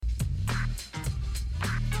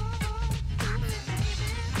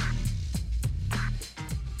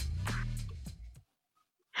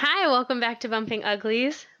Hi, welcome back to Bumping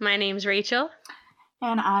Uglies. My name's Rachel.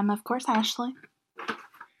 And I'm, of course, Ashley.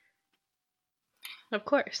 Of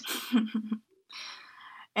course.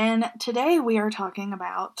 And today we are talking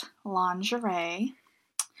about lingerie,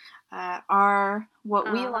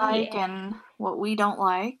 what we like and what we don't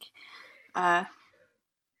like.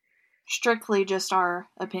 Strictly just our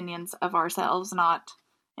opinions of ourselves, not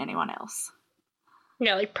anyone else.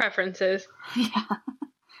 Yeah, like preferences. Yeah.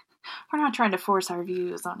 We're not trying to force our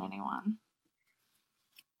views on anyone.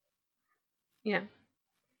 Yeah.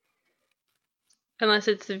 Unless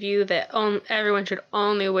it's the view that everyone should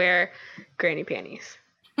only wear granny panties.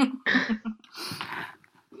 Never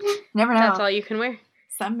know. That's all you can wear.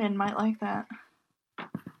 Some men might like that.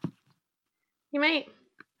 You might.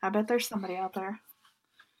 I bet there's somebody out there.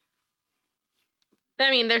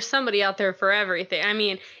 I mean, there's somebody out there for everything. I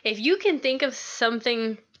mean, if you can think of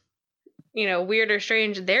something, weird or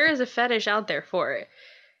strange, there is a fetish out there for it.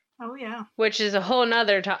 Oh, yeah. Which is a whole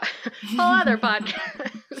other podcast.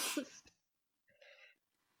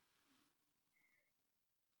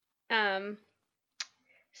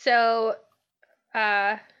 So,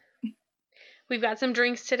 we've got some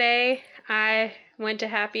drinks today. I went to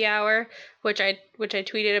happy hour, which I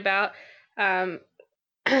tweeted about. What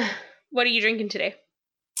are you drinking today?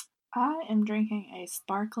 I am drinking a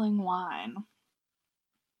sparkling wine.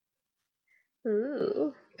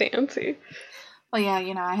 Ooh, fancy. Well, yeah,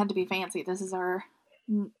 I had to be fancy. This is our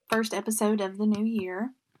first episode of the new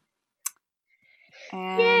year.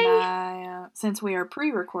 And since we are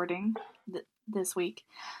pre-recording this week,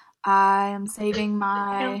 I am saving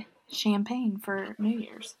my champagne for New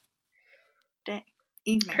Year's Day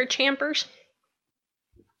evening. Her champers.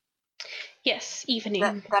 Yes, evening.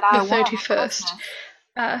 That I the 31st.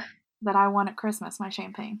 That I won at Christmas, my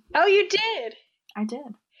champagne. Oh, you did? I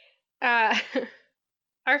did.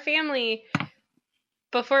 Our family,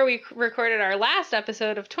 before we recorded our last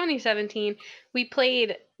episode of 2017, we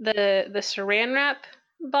played the Saran Wrap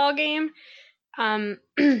ball game. And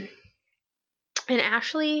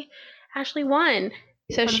Ashley won.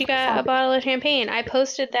 So she got a bottle of champagne. I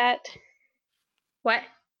posted that. What?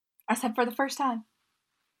 I said for the first time.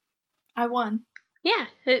 I won. Yeah.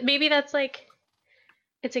 Maybe that's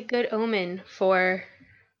it's a good omen for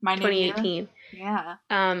my 2018. Yeah.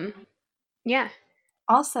 Yeah.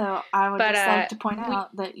 Also, I would just like to point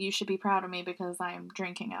out that you should be proud of me because I am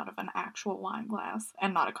drinking out of an actual wine glass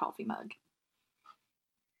and not a coffee mug.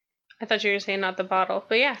 I thought you were saying not the bottle,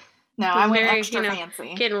 but yeah. No, I went extra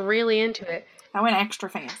fancy. Getting really into it. I went extra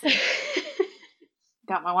fancy.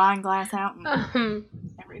 Got my wine glass out and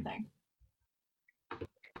everything.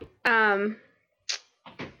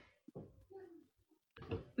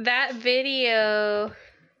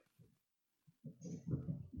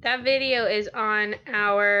 That video is on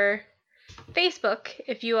our Facebook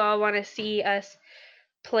if you all want to see us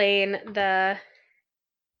playing the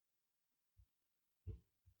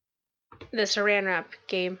Saran Wrap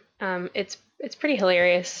game. It's pretty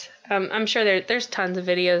hilarious. I'm sure there's tons of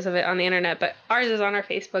videos of it on the internet, but ours is on our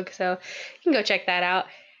Facebook, so you can go check that out.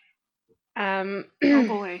 Oh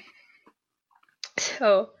boy.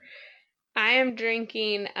 So I am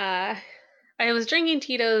drinking, I was drinking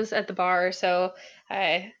Tito's at the bar, so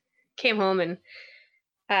I came home and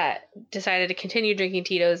decided to continue drinking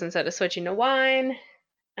Tito's instead of switching to wine,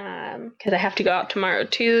 because I have to go out tomorrow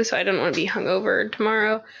too, so I don't want to be hungover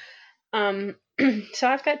tomorrow. So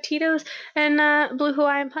I've got Tito's and Blue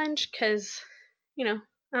Hawaiian Punch because,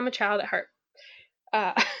 I'm a child at heart.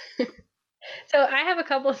 So I have a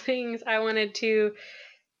couple of things I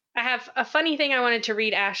have a funny thing I wanted to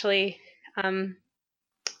read Ashley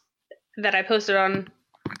that I posted on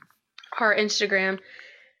our Instagram.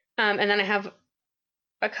 And then I have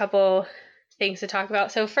a couple things to talk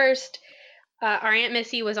about. So first, our Aunt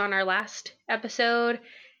Missy was on our last episode.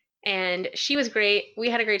 And she was great.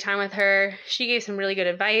 We had a great time with her. She gave some really good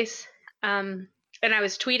advice. And I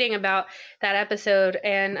was tweeting about that episode.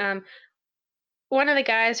 And one of the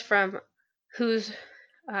guys from the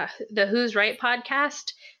Who's Right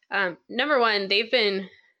podcast, number one, they've been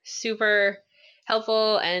super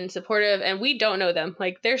helpful and supportive. And we don't know them.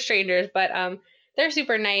 They're strangers, but they're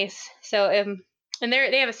super nice. So and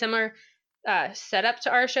they have a similar setup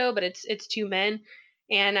to our show, but it's two men.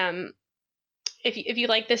 And if you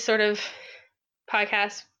like this sort of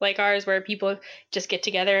podcast like ours where people just get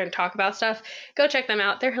together and talk about stuff, go check them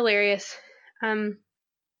out. They're hilarious. I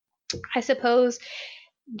suppose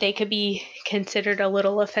they could be considered a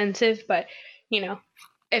little offensive, but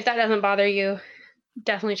if that doesn't bother you,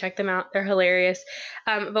 definitely check them out. They're hilarious.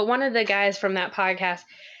 But one of the guys from that podcast,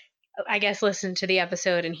 I guess, listened to the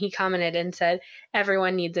episode and he commented and said,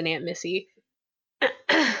 everyone needs an Aunt Missy.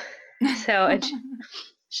 So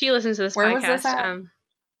she listens to this Where podcast. was this at?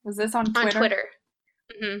 Was this on Twitter? On Twitter.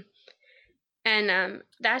 Mm-hmm. And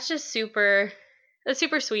that's just super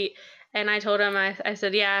sweet. And I told him, I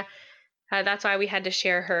said, yeah, that's why we had to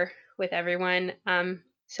share her with everyone.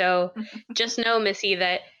 So just know, Missy,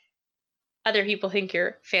 that other people think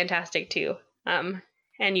you're fantastic too. And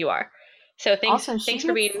you are. So thanks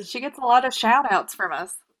for being. She gets a lot of shout outs from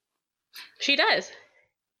us. She does.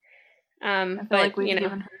 I feel like we've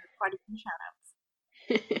given her quite a few shout outs.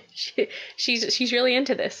 she's really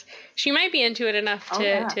into this. She might be into it enough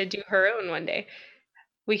to do her own one day.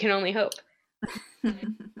 We can only hope.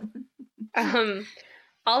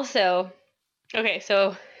 Also, okay,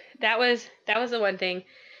 so that was the one thing.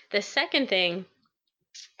 The second thing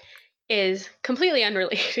is completely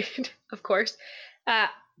unrelated, of course.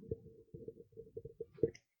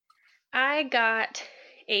 I got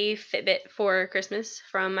a Fitbit for Christmas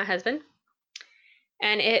from my husband,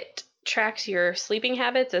 and it tracks your sleeping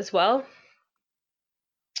habits as well.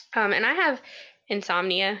 And I have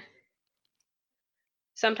insomnia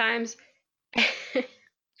sometimes.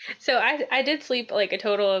 So I did sleep like a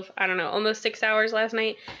total of, I don't know, almost 6 hours last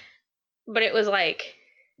night, but it was like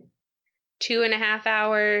 2.5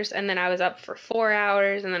 hours, and then I was up for 4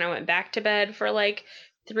 hours, and then I went back to bed for like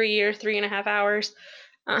 3.5 hours.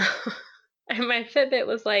 And my Fitbit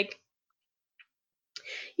was like,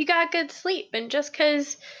 you got good sleep, and just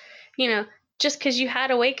because you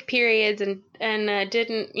had awake periods and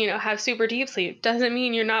didn't, have super deep sleep doesn't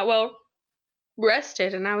mean you're not well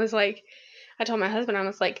rested. And I told my husband, I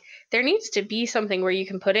was like, there needs to be something where you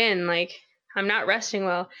can put in, like, I'm not resting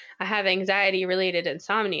well. I have anxiety-related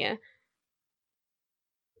insomnia.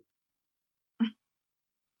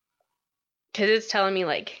 Because it's telling me,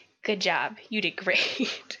 like, good job. You did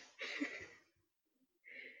great.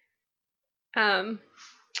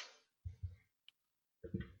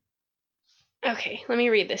 Okay, let me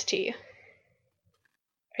read this to you.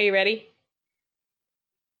 Are you ready?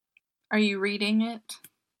 Are you reading it?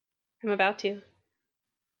 I'm about to.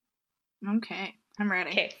 Okay, I'm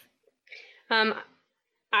ready. Okay.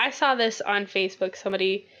 I saw this on Facebook.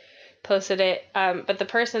 Somebody posted it, but the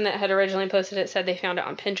person that had originally posted it said they found it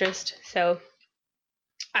on Pinterest. So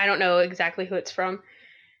I don't know exactly who it's from,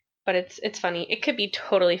 but it's funny. It could be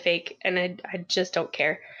totally fake, and I just don't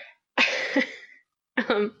care.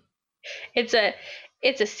 It's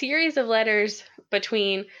a series of letters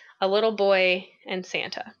between a little boy and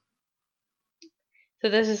Santa. So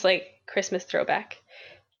this is like Christmas throwback.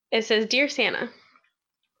 It says, "Dear Santa,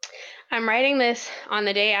 I'm writing this on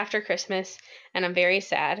the day after Christmas, and I'm very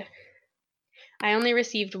sad. I only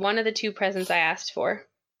received one of the 2 presents I asked for.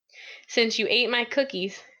 Since you ate my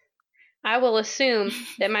cookies, I will assume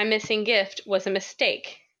that my missing gift was a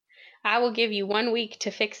mistake. I will give you 1 week to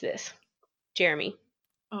fix this. Jeremy."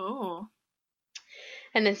 Oh.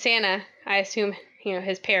 And then Santa, I assume,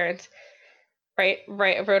 his parents,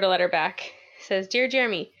 wrote a letter back. It says, "Dear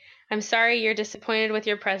Jeremy, I'm sorry you're disappointed with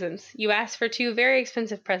your presents. You asked for 2 very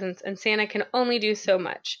expensive presents, and Santa can only do so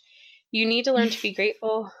much. You need to learn to be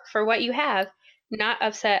grateful for what you have, not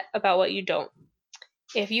upset about what you don't.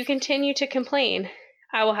 If you continue to complain,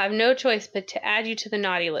 I will have no choice but to add you to the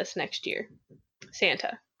naughty list next year.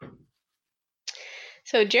 Santa."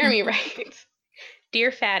 So Jeremy writes,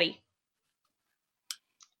 "Dear Fatty,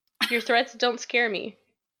 your threats don't scare me.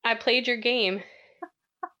 I played your game,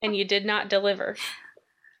 and you did not deliver.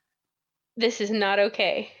 This is not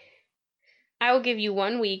okay. I will give you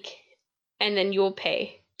 1 week, and then you'll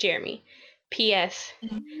pay. Jeremy. P.S.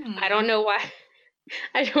 I don't know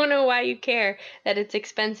why you care that it's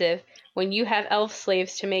expensive when you have elf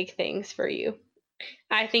slaves to make things for you.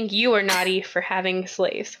 I think you are naughty for having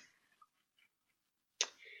slaves."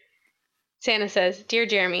 Santa says, "Dear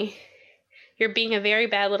Jeremy, you're being a very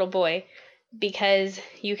bad little boy because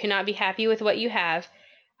you cannot be happy with what you have.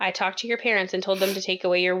 I talked to your parents and told them to take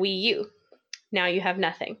away your Wii U. Now you have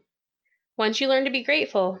nothing. Once you learn to be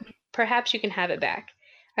grateful, perhaps you can have it back.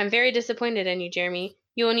 I'm very disappointed in you, Jeremy.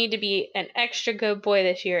 You will need to be an extra good boy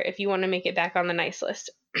this year if you want to make it back on the nice list."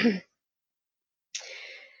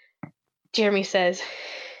 Jeremy says,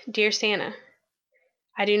 "Dear Santa,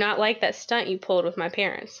 I do not like that stunt you pulled with my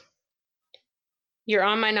parents. You're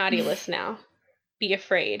on my naughty list now. Be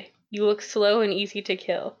afraid. You look slow and easy to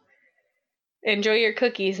kill. Enjoy your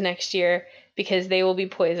cookies next year because they will be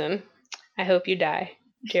poison. I hope you die.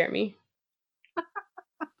 Jeremy."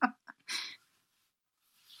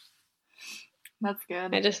 That's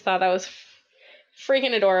good. I just thought that was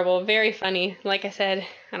freaking adorable. Very funny. Like I said,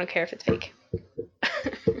 I don't care if it's fake.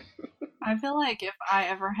 I feel like if I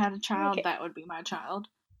ever had a child, that would be my child.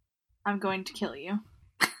 I'm going to kill you.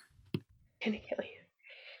 I'm gonna kill you.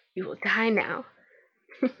 You will die now.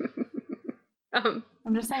 I'm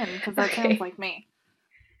just saying, because that sounds like me.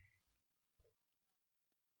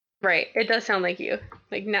 Right. It does sound like you.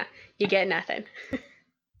 Like, you get nothing.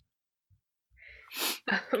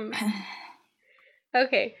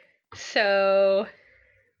 Okay. So,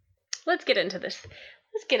 let's get into this.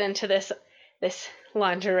 Let's get into this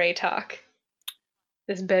lingerie talk.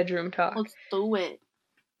 This bedroom talk. Let's do it.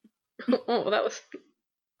 Oh, that was...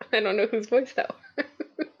 I don't know whose voice that was.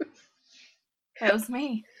 That was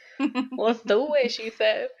me. Let's do it, she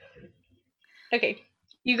said. Okay,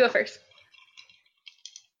 you go first.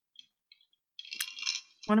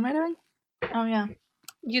 What am I doing? Oh, yeah.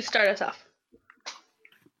 You start us off.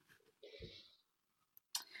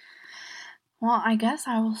 Well, I guess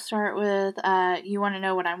I will start with, you want to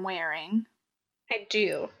know what I'm wearing? I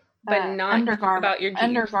do, but not about your jeans.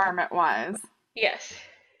 Undergarment-wise. Yes.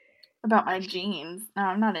 About my jeans. No,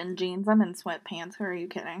 I'm not in jeans. I'm in sweatpants. Who are you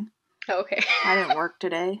kidding? Okay. I didn't work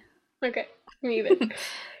today. Okay. Me either.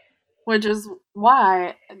 Which is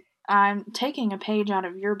why I'm taking a page out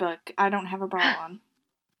of your book. I don't have a bra on.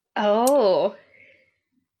 Oh.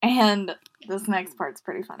 And this next part's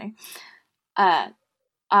pretty funny. I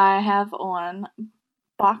have on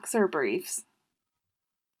boxer briefs.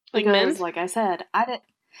 Like because, men's? like I said, I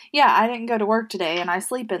didn't go to work today, and I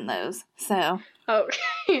sleep in those, so. Oh,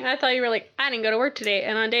 I thought you were like, I didn't go to work today,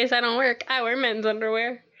 and on days I don't work, I wear men's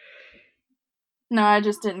underwear. No, I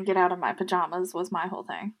just didn't get out of my pajamas, was my whole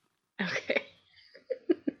thing. Okay.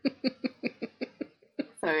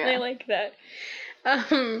 So, yeah. I like that.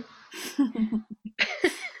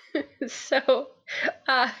 So,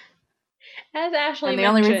 as Ashley mentioned... And the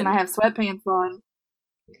only reason I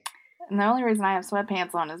have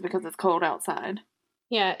sweatpants on is because it's cold outside.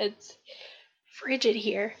 Yeah, it's frigid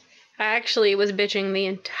here. I actually was bitching the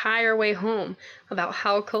entire way home about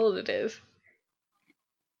how cold it is.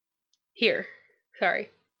 Here. Sorry.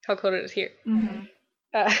 How cold it is here. Mm-hmm.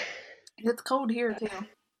 It's cold here, too.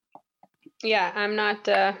 Yeah, I'm not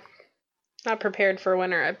prepared for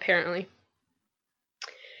winter, apparently.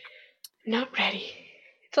 Not ready.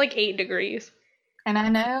 It's like 8 degrees. And I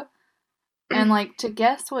know, and like, to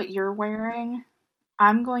guess what you're wearing,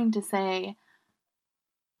 I'm going to say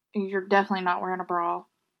you're definitely not wearing a bra.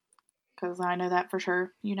 Because I know that for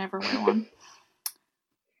sure. You never wear one.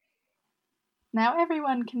 Now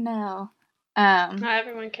everyone can know. Not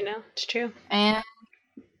everyone can know. It's true. And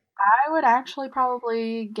I would actually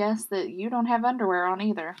probably guess that you don't have underwear on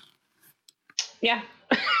either. Yeah.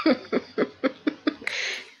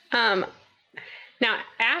 Now,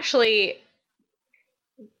 Ashley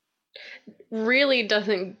really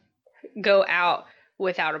doesn't go out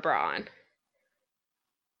without a bra on.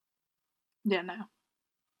 Yeah, no.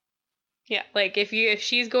 Yeah, like if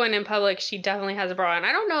she's going in public, she definitely has a bra on.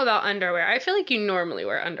 I don't know about underwear. I feel like you normally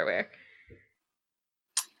wear underwear.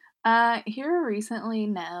 Here recently,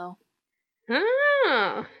 no.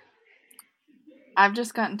 Oh. I've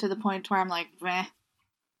just gotten to the point where I'm like, meh.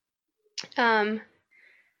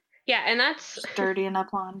 Yeah, and that's dirty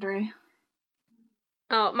enough laundry.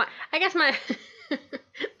 Oh, I guess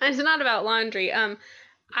it's not about laundry.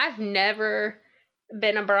 I've never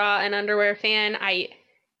been a bra and underwear fan.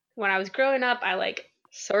 When I was growing up, I like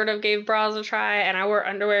sort of gave bras a try, and I wore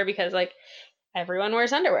underwear because like everyone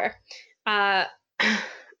wears underwear. But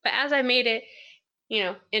as I made it,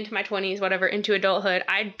 into my 20s, whatever, into adulthood,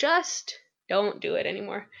 I just don't do it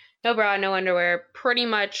anymore. No bra, no underwear, pretty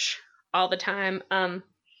much all the time.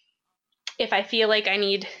 If I feel like I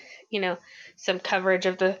need, some coverage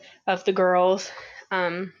of the girls,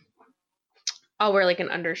 I'll wear like an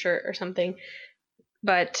undershirt or something.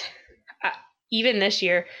 But even this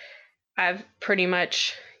year, I've pretty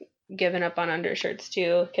much given up on undershirts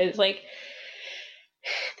too, because like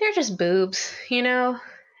they're just boobs,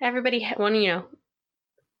 Everybody,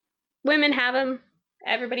 women have them.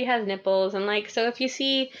 Everybody has nipples, and like so, if you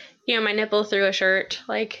see, my nipple through a shirt,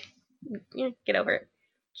 like, get over it.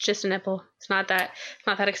 It's just a nipple. It's not that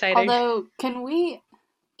exciting. Although, can we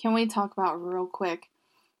talk about real quick?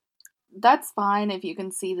 That's fine if you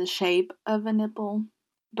can see the shape of a nipple,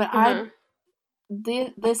 but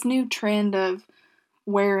this new trend of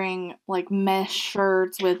wearing like mesh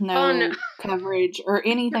shirts with no coverage or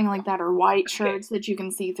anything like that, or white shirts that you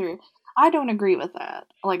can see through, I don't agree with that.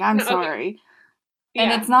 Like, I'm sorry. Yeah.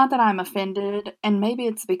 And it's not that I'm offended, and maybe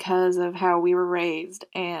it's because of how we were raised,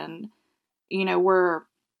 and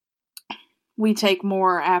we take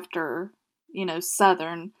more after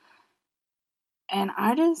Southern, and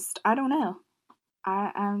I don't know.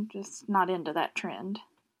 I'm just not into that trend.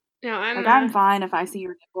 No, I'm fine if I see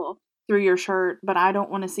your nipple through your shirt, but I don't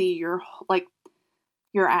want to see your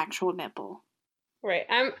actual nipple. Right.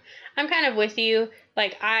 I'm kind of with you.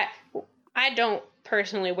 Like I don't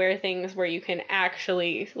personally wear things where you can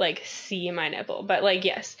actually like see my nipple, but like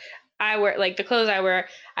yes, I wear like the clothes I wear.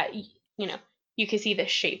 You know, you can see the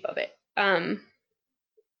shape of it.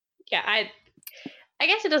 Yeah. I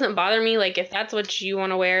guess it doesn't bother me. Like if that's what you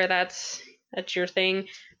want to wear, that's your thing.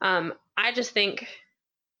 I just think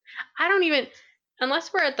I don't even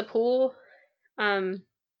unless we're at the pool. Um,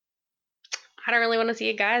 I don't really want to see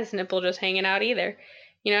a guy's nipple just hanging out either.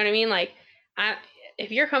 You know what I mean? Like, I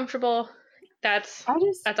if you're comfortable, that's I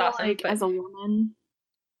just that's feel awesome. like But as a woman,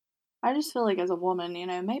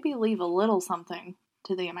 maybe leave a little something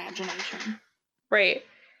to the imagination. right,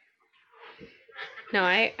 no,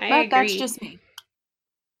 I But that's agree. just me.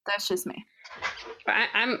 That's just me. But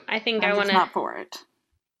I think I I'm want just to not for it.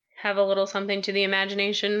 have a little something to the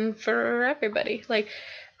imagination for everybody. Like,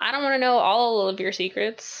 I don't want to know all of your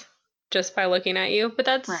secrets just by looking at you, but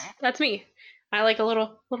Right. that's me. I like a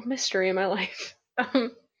little mystery in my life.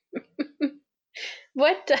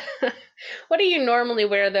 What what do you normally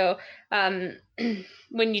wear though?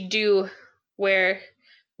 When you do wear,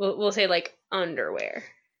 we'll say like underwear.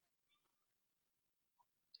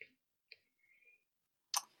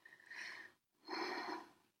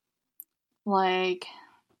 Like,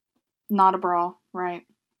 not a bra, right?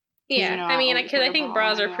 Because Yeah, I I mean, always because wear I a think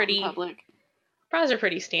bra when I go out in public. bras are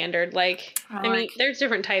pretty standard. Like, I I mean, like there's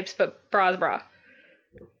different types, but bra.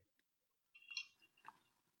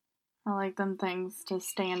 I like them things to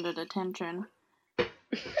stand at attention.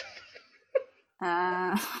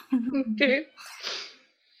 Uh, Okay.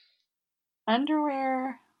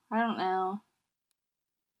 underwear, I don't know.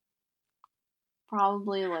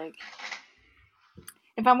 Probably like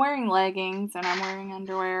if I'm wearing leggings and I'm wearing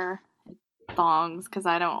underwear, thongs, because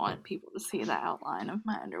I don't want people to see the outline of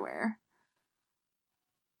my underwear.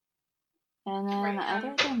 And then Right.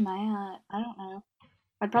 other than that, I don't know.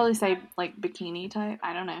 I'd probably say like bikini type.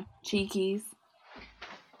 I don't know. Cheekies.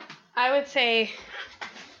 I would say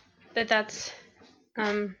that that's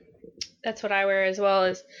what I wear as well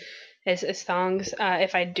as thongs.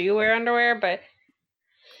 If I do wear underwear, but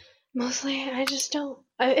mostly I just don't.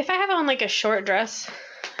 If I have on like a short dress,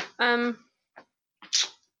 um,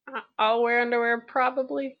 I'll wear underwear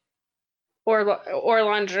probably, or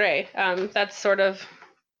lingerie. That's sort of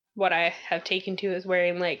what I have taken to is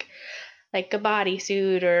wearing like a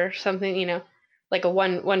bodysuit or something, like a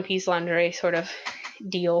one piece lingerie sort of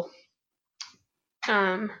deal.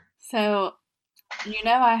 Um, So,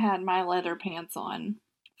 I had my leather pants on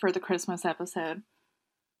for the Christmas episode,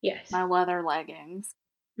 yes. my leather leggings,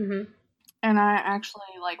 Mhm. and I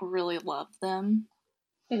actually like really love them.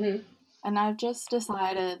 Mhm. And I've just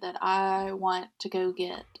decided that I want to go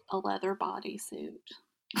get a leather bodysuit.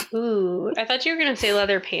 Ooh, I thought you were gonna say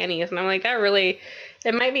leather panties, and I'm like,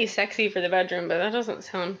 it might be sexy for the bedroom, but that doesn't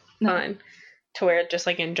sound No. fun to wear just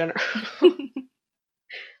like in general.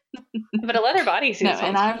 But a leather No, bodysuit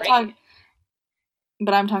and sounds great.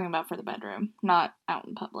 I'm talking about for the bedroom, not out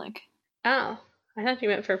in public. Oh, I thought you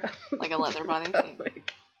meant for Like a leather bodysuit.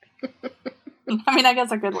 public. I mean, I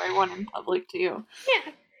guess I could wear one in public too.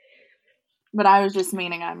 Yeah, But I was just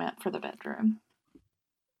meaning I meant for the bedroom.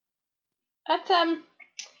 that's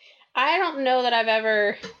I don't know that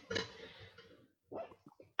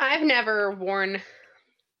I've never worn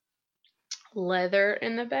leather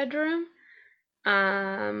in the bedroom.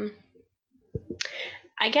 Um,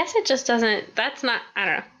 I guess it just doesn't. That's not. I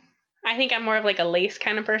don't know. I think I'm more of like a lace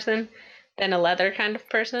kind of person than a leather kind of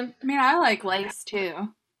person. I mean, I like lace too.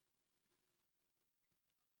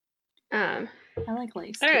 Um, I like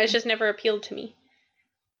lace I don't know. It's too. just never appealed to me.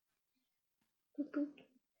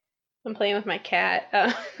 I'm playing with my cat.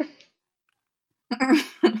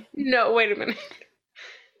 No, wait a minute.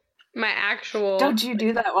 My actual Don't you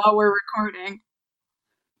do that while we're recording.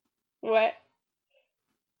 what?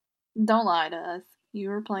 Don't lie to us. You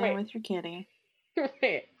were playing Wait, with your kitty.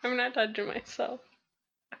 wait. I'm not touching myself.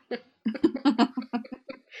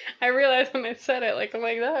 I realized when I said it, like I'm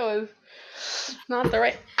like that was not the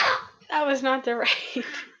right. That was not the right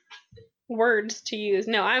words to use.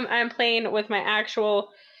 No, I'm playing with my actual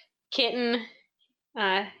kitten.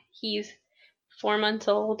 He's 4 months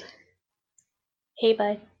old. Hey,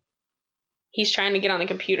 bud. He's trying to get on the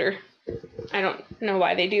computer. I don't know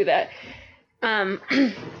why they do that. Um.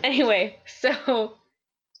 Anyway, so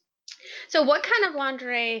what kind of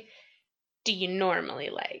lingerie do you normally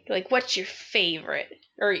like? Like, what's your favorite?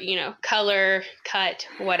 Or, color, cut,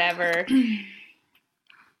 whatever.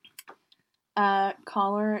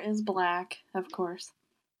 Collar is black, of course.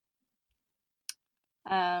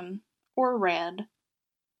 Or red,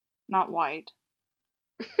 not white.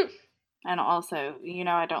 And also,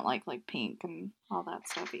 I don't like pink and all that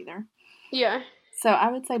stuff either. Yeah. So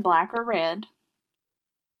I would say black or red.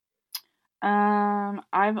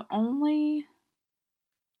 I've only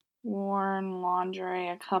worn lingerie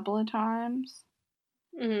a couple of times.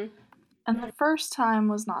 Mm-hmm. And the first time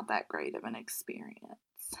was not that great of an experience.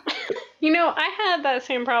 I had that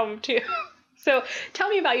same problem too. So tell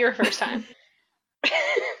me about your first time.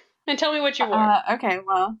 And tell me what you wore. Okay,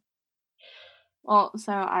 well,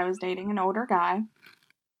 so I was dating an older guy.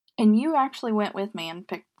 And you actually went with me and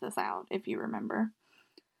picked this out, if you remember.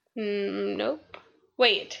 Nope.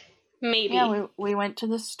 Wait. Maybe. Yeah, we went to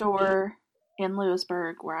the store in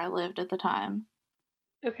Lewisburg where I lived at the time.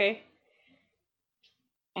 Okay.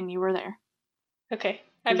 And you were there. Okay.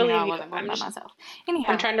 I believe I you. wasn't going by myself.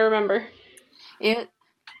 Anyhow. I'm trying to remember. It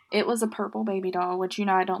was a purple baby doll, which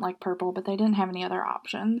I don't like purple, but they didn't have any other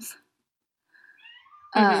options.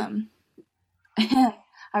 Mm-hmm.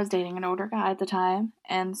 I was dating an older guy at the time,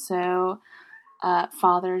 and so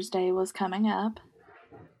Father's Day was coming up.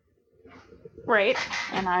 Right.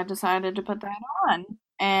 And I decided to put that on.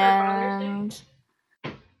 And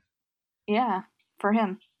yeah, for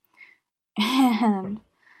him. And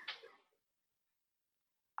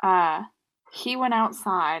he went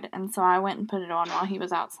outside, and so I went and put it on while he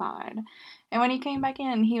was outside. And when he came back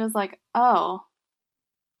in, he was like, "Oh,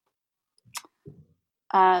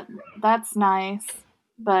 that's nice,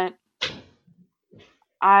 but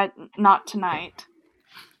not tonight."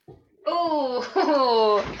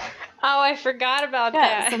 Oh, I forgot about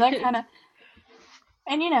that. Yeah, so that kind of,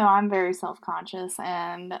 and I'm very self-conscious,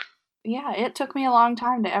 and yeah, it took me a long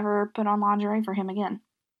time to ever put on lingerie for him again.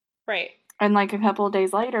 Right. And a couple of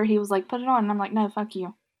days later, he was like, "Put it on," and I'm like, "No, fuck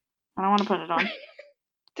you. I don't want to put it on."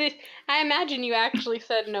 I imagine you actually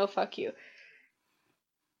said no, fuck you.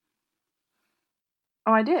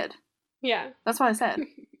 Oh, I did. Yeah. That's what I said.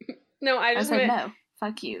 No, I said no,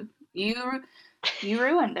 fuck you. You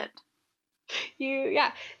ruined it.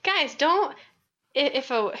 Yeah. Guys, don't, if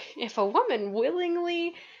a woman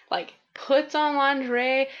willingly puts on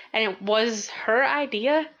lingerie and it was her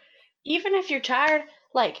idea, even if you're tired,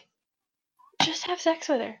 just have sex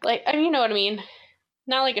with her. You know what I mean?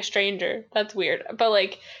 Not like a stranger. That's weird.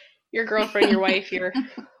 But your girlfriend, your wife, your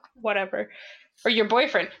whatever, or your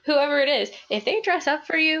boyfriend, whoever it is, if they dress up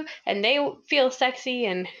for you and they feel sexy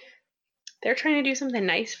and they're trying to do something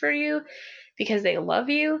nice for you because they love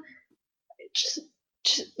you, just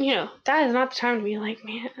that is not the time to be like,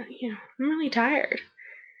 man, I'm really tired.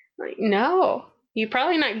 No, you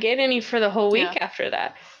probably not get any for the whole week after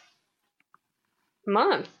that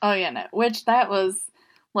month. Oh yeah, no. Which that was,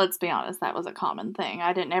 let's be honest, that was a common thing.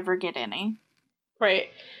 I didn't ever get any. Right.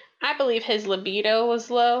 I believe his libido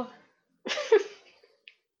was low.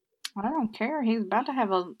 I don't care. He's about to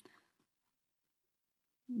have a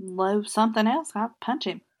low something else. I'll punch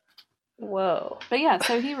him. Whoa. But yeah,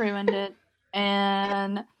 so he ruined it.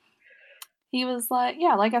 And he was like,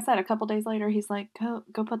 yeah, like I said, a couple days later, he's like, go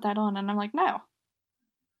put that on. And I'm like, no.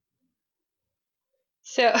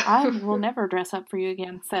 So I will never dress up for you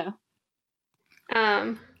again. So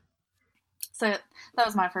that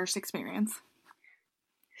was my first experience.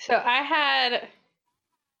 So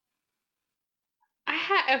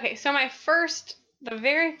okay, so the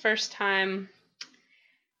very first time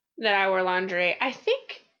that I wore lingerie, I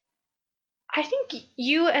think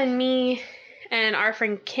you and me and our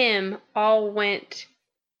friend Kim all went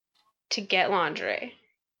to get lingerie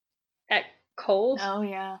at Kohl's. Oh,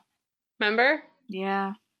 yeah. Remember?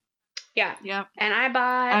 Yeah. Yeah. Yep. And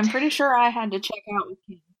I'm pretty sure I had to check out with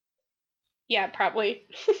Kim. Yeah, probably.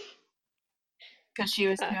 Because she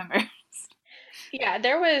was too embarrassed. Yeah,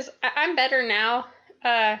 I'm better now,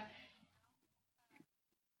 as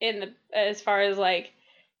far as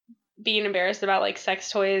being embarrassed about sex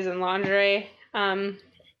toys and lingerie.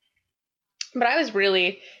 But I was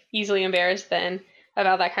really easily embarrassed then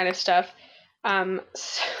about that kind of stuff.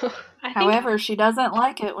 So However, she doesn't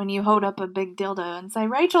like it when you hold up a big dildo and say,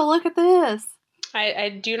 "Rachel, look at this." I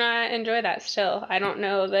do not enjoy that still. I don't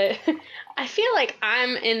know that. I feel like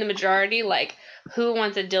I'm in the majority, who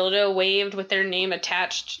wants a dildo waved with their name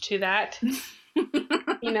attached to that?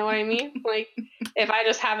 You know what I mean? If I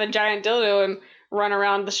just have a giant dildo and run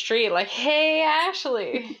around the street "Hey,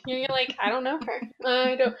 Ashley," you're like, I don't know her.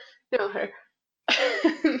 I don't know her.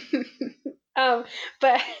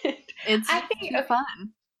 But it's too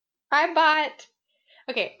fun. I bought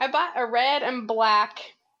a red and black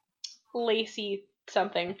lacy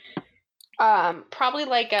something. Probably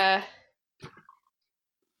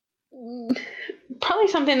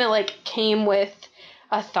something that came with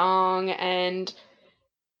a thong and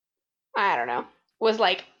I don't know, was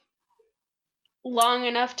long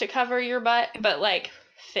enough to cover your butt, but like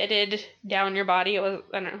fitted down your body. It was,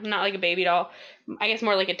 I don't know, not like a baby doll. I guess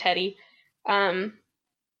more like a teddy.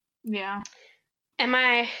 Yeah. And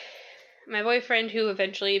my boyfriend, who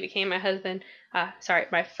eventually became my husband, sorry,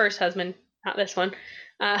 my first husband, not this one,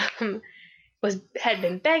 had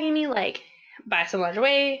been begging me like, buy some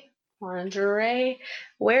lingerie,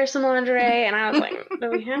 wear some lingerie, and I was like,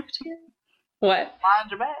 do we have to? What?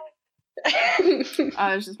 Lingerie.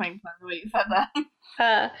 I was just making fun of the way you said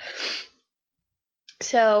that.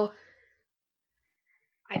 So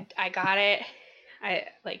I got it. I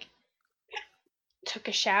like took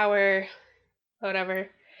a shower, whatever,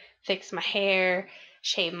 fixed my hair,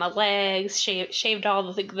 shaved my legs, shaved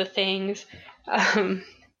all the things,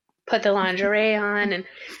 put the lingerie on, and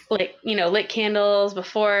lit candles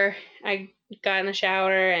before I got in the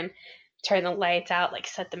shower, and turned the lights out, like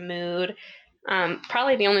set the mood.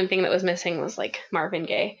 Probably the only thing that was missing was like Marvin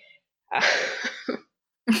Gaye.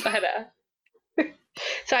 But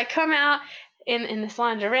so I come out in this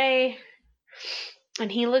lingerie,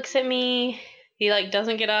 and he looks at me. He like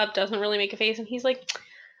doesn't get up, doesn't really make a face, and he's like,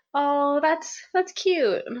 "Oh, that's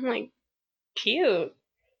cute." And I'm like, "Cute?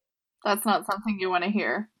 That's not something you want to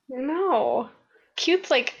hear." No, cute's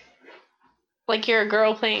like you're a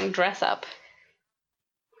girl playing dress up.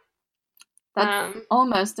 That's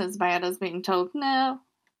almost as bad as being told, no,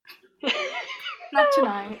 not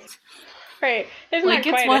tonight. Right.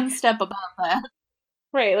 It's one step above that.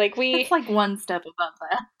 Right, it's like one step above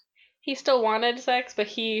that. He still wanted sex,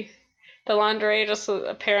 but the lingerie just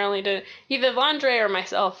apparently did. Either lingerie or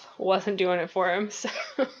myself wasn't doing it for him, so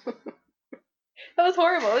that was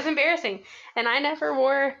horrible. It was embarrassing. And I never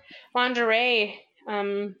wore lingerie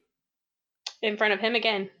in front of him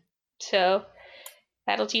again. So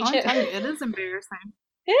that'll teach it. It is embarrassing.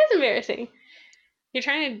 It is embarrassing. You're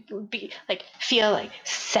trying to be like feel like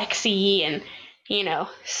sexy and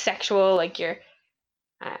sexual, like you're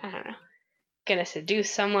I don't know, gonna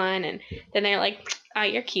seduce someone, and then they're like, "Oh,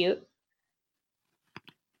 you're cute."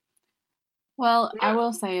 Well, I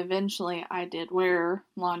will say eventually I did wear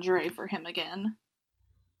lingerie for him again.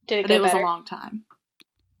 Did it go better? Was a long time.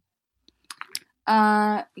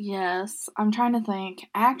 Yes. I'm trying to think.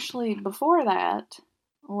 Actually, before that,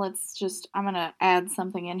 I'm gonna add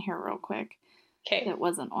something in here real quick. Okay. That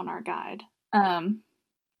wasn't on our guide.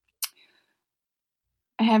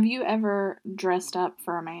 Have you ever dressed up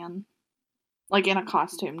for a man? Like in a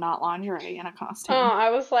costume, not lingerie, in a costume. Oh,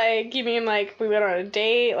 I was like, you mean like we went on a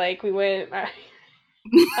date? Like we went... No.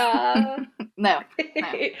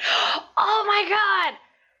 Oh my god!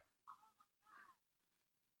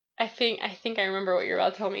 I think I remember what you're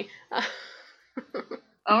about to tell me.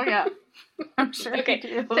 Oh yeah. I'm sure okay.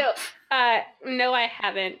 You do. So, no, I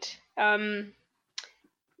haven't.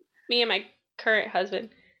 Me and my current husband,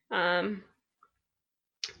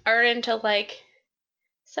 are into like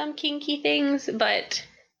some kinky things, but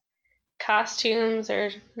costumes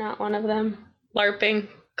are not one of them. LARPing,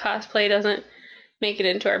 cosplay doesn't make it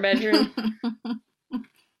into our bedroom.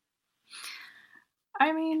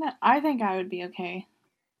 I mean, I think I would be okay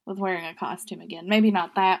with wearing a costume again. Maybe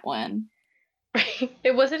not that one.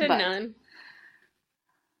 Was it a nun?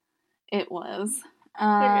 It was.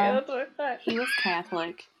 Okay, that's what I thought. He was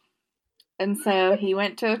Catholic. And so he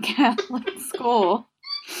went to a Catholic school.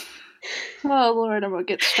 Oh Lord, I'm gonna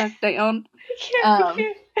get struck down. I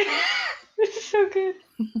can't. This is so good.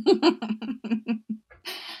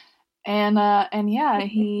 And yeah,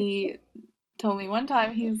 he told me one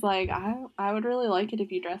time, he's like, I would really like it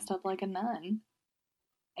if you dressed up like a nun.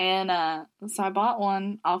 And so I bought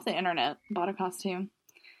one off the internet, bought a costume.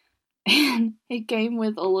 And it came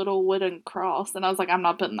with a little wooden cross, and I was like, I'm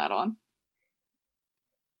not putting that on.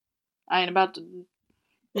 I ain't about to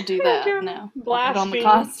do that. No. Put on the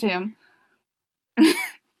costume.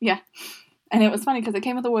 Yeah. And it was funny because it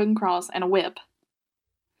came with a wooden cross and a whip.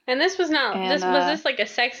 And this was not was this like a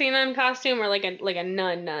sexy nun costume or like a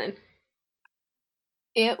nun?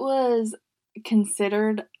 It was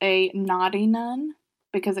considered a naughty nun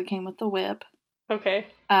because it came with the whip. Okay.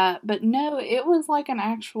 But no, it was like an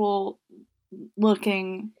actual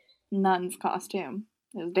looking nun's costume.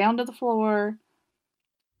 It was down to the floor,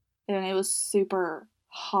 and it was super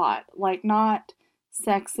hot. Like, not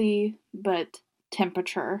sexy, but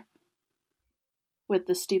temperature. With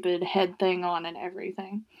the stupid head thing on and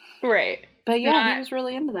everything. Right. But yeah, he was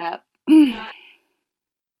really into that.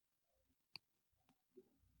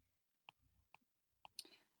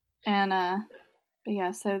 And, but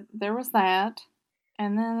yeah, so there was that.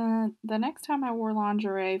 And then the next time I wore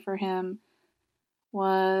lingerie for him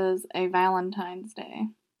was a Valentine's Day.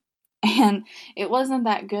 And it wasn't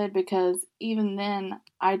that good because even then,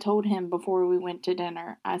 I told him before we went to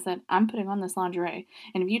dinner, I said, I'm putting on this lingerie,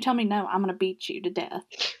 and if you tell me no, I'm going to beat you to death.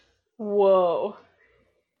 Whoa.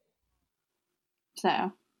 So.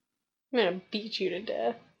 I'm going to beat you to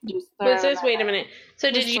death. Just wait a minute. So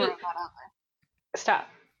did you... Stop.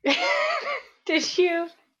 Did you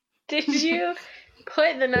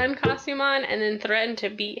put the nun costume on and then threaten to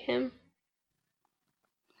beat him?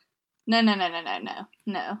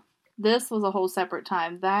 No. This was a whole separate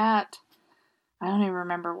time. That, I don't even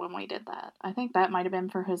remember when we did that. I think that might have been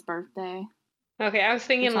for his birthday. Okay, I was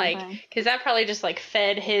thinking like, because that probably just like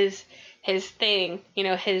fed his thing, you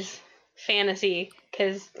know, his fantasy.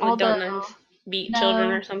 Because don't nuns beat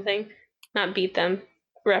children or something? Not beat them,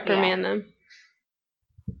 reprimand them.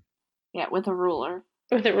 Yeah, with a ruler.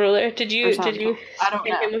 With a ruler? Did you spank him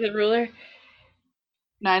with a ruler?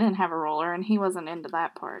 No, I didn't have a ruler, and he wasn't into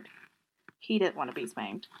that part. He didn't want to be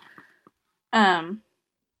spanked.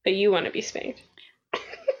 But you want to be spanked.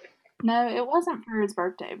 No, it wasn't for his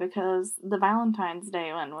birthday because the Valentine's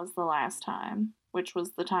Day one was the last time, which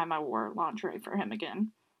was the time I wore lingerie for him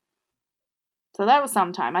again. So that was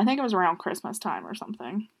sometime. I think it was around Christmas time or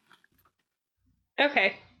something.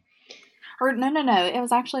 Okay. Or no. It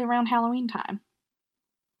was actually around Halloween time.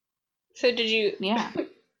 So did you... Yeah.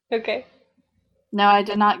 Okay. No, I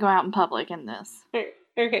did not go out in public in this.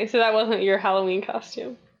 Okay, so that wasn't your Halloween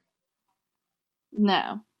costume?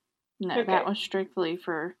 No. Okay. That was strictly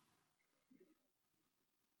for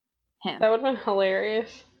him. That would have been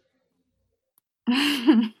hilarious.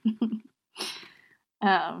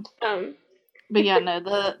 But yeah, no,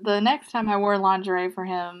 the next time I wore lingerie for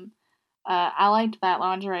him, I liked that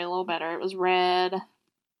lingerie a little better. It was red.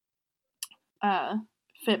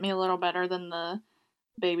 Fit me a little better than the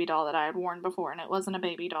baby doll that I had worn before, and it wasn't a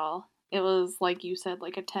baby doll. It was, like you said,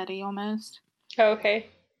 like a teddy almost. Oh, okay.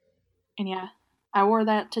 And yeah, I wore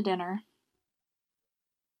that to dinner.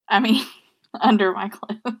 I mean, under my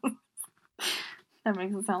clothes. That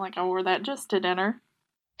makes it sound like I wore that just to dinner.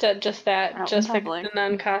 Just that? Just the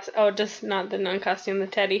nun costume? Oh, just not the nun costume, the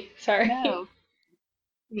teddy. Sorry. No.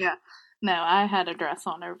 Yeah. No, I had a dress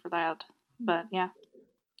on over that. But yeah.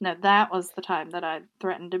 No, that was the time that I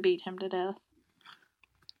threatened to beat him to death.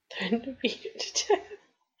 Threatened to beat him to death?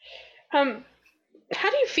 How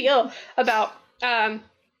do you feel about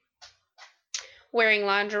wearing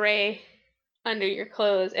lingerie under your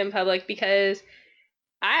clothes in public? Because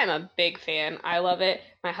I am a big fan. I love it.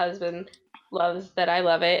 My husband loves that I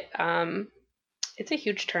love it. It's a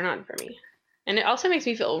huge turn on for me. And it also makes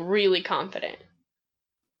me feel really confident.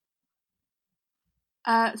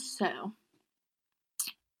 So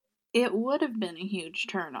it would have been a huge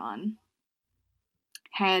turn on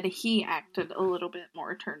had he acted a little bit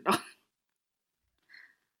more turned on.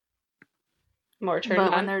 More turned on?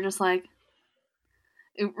 But when they're just like,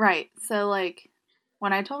 right. So like,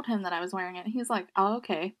 when I told him that I was wearing it, he was like, oh,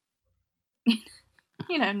 okay.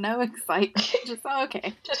 You know, no excitement. Just, oh,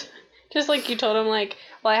 okay. Just like you told him, like,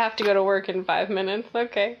 well, I have to go to work in 5 minutes.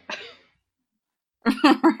 Okay.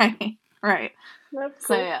 Right. That's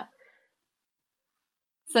cool. So, yeah.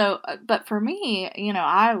 So, but for me, you know,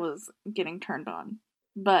 I was getting turned on.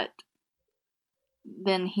 But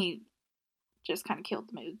then he just kind of killed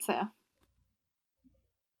the mood, so.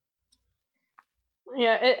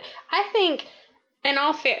 Yeah, I think,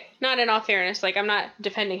 not in all fairness, like, I'm not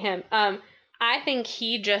defending him. I think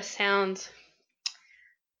he just sounds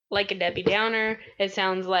like a Debbie Downer. It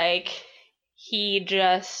sounds like he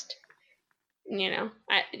just, you know,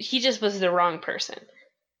 he just was the wrong person.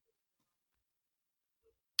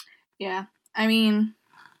 Yeah, I mean,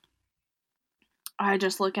 I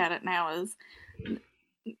just look at it now as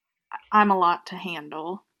I'm a lot to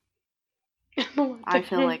handle. I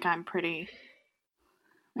feel like I'm pretty,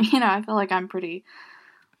 you know, I feel like I'm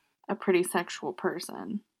a pretty sexual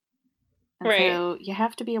person. And right. So you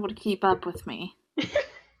have to be able to keep up with me.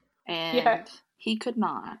 And he could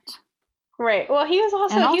not. Right. Well, he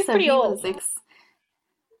was he's pretty old.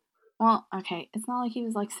 Well, okay, it's not like he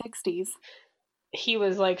was like 60s. He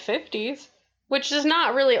was like 50s, which is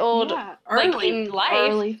not really old, yeah, like in life.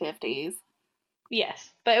 Early 50s. Yes,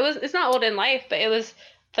 but it's not old in life, but it was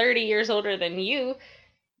 30 years older than you.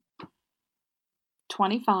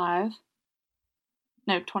 25.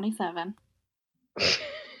 No, 27.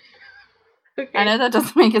 Okay. I know that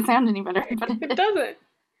doesn't make it sound any better, but it doesn't.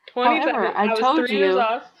 27. However, I told 3 years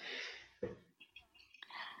off.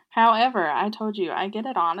 However, I told you I get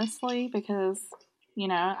it honestly because, you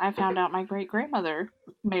know, I found out my great-grandmother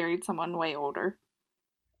married someone way older.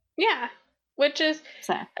 Yeah, which is...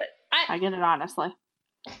 So, I get it honestly.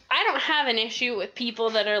 I don't have an issue with people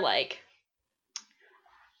that are like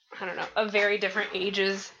I don't know, of very different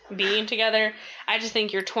ages being together. I just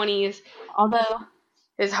think your 20s Although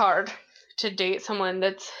is hard to date someone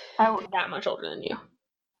that's that much older than you.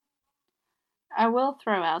 I will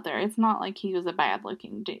throw out there, it's not like he was a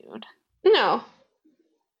bad-looking dude. No.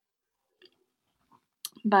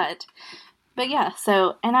 But yeah,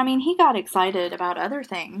 so, and I mean, he got excited about other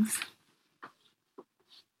things.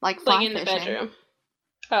 Like fly in fishing. The bedroom.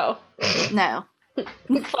 Oh. No.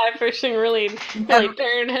 Fly fishing really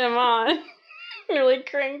turned him on. Really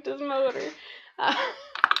cranked his motor.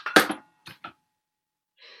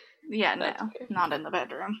 Yeah, no. Not in the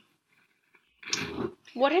bedroom.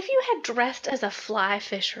 What if you had dressed as a fly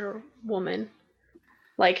fisher woman?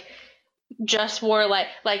 Like, just wore,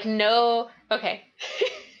 like no... Okay.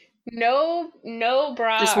 No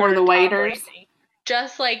bra. Just wore the waders.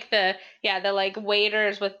 Just like the like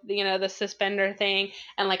waders with, you know, the suspender thing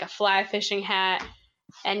and like a fly fishing hat,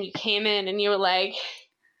 and you came in and you were like,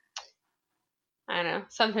 I don't know,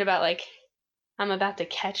 something about like, I'm about to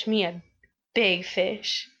catch me a big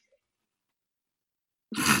fish.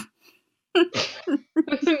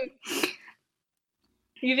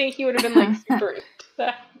 You think he would have been like super into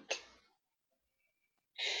that?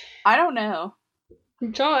 I don't know.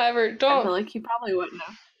 Don't. I feel like he probably wouldn't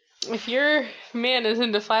have. If your man is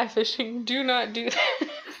into fly fishing, do not do that.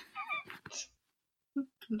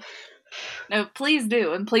 No, please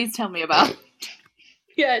do, and please tell me about it.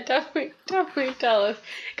 Yeah, definitely tell us.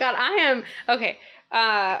 God, I am okay.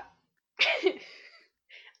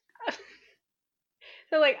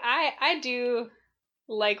 So like I do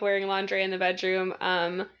like wearing lingerie in the bedroom.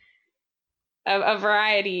 A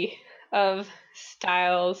variety of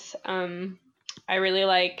styles. I really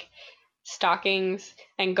like stockings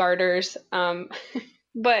and garters.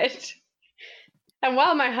 But and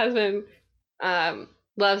while my husband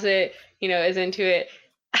loves it, you know, is into it,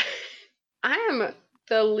 I am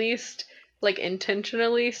the least like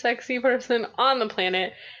intentionally sexy person on the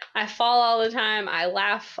planet. I fall all the time. I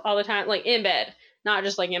laugh all the time, like in bed, not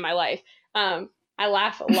just like in my life. I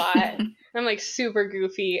laugh a lot. I'm like super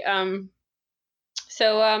goofy.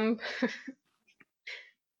 So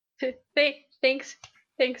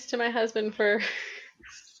thanks to my husband for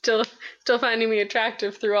still finding me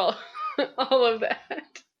attractive through all of that.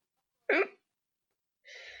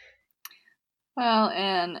 Well,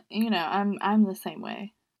 and you know, I'm the same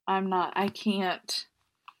way. I can't.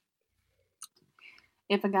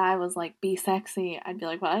 If a guy was like, be sexy, I'd be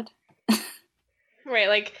like, what? Right,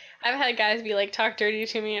 like, I've had guys be like, talk dirty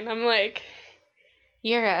to me, and I'm like,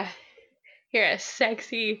 you're a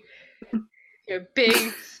sexy, you're a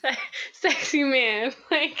big, sexy man.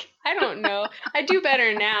 Like, I don't know. I do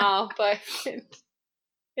better now, but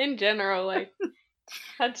in general, like,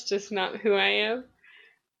 that's just not who I am.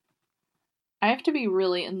 I have to be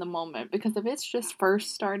really in the moment, because if it's just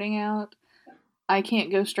first starting out, I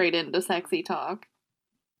can't go straight into sexy talk.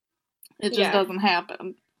 It just doesn't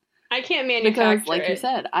happen. I can't manufacture because, like you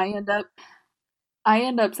said, I end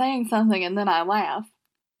up saying something and then I laugh.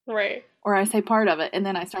 Right. Or I say part of it and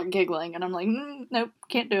then I start giggling and I'm like, nope,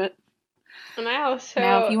 can't do it. And I also...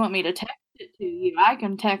 Now, if you want me to text it to you, I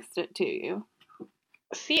can text it to you.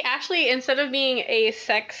 See, Ashley, instead of being a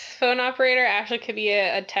sex phone operator, Ashley could be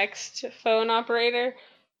a text phone operator.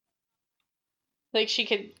 Like, she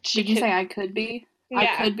could... Did you say I could be?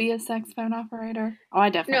 Yeah. I could be a sex phone operator? Oh, I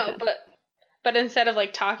definitely could. But instead of,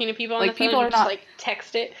 like, talking to people on like, the phone, you just, like,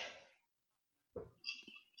 text it.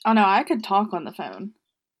 Oh, no, I could talk on the phone.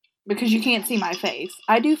 Because you can't see my face.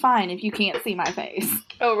 I do fine if you can't see my face.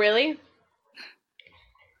 Oh, really?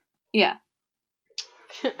 Yeah.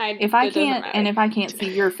 If I can't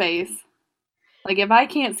see your face, like, if I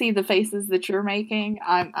can't see the faces that you're making,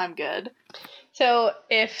 I'm good. So,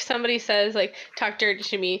 if somebody says, like, talk dirty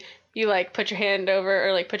to me, you, like, put your hand over,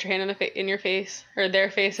 or, like, put your hand in your face, or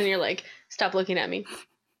their face, and you're like, stop looking at me.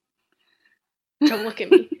 Don't look at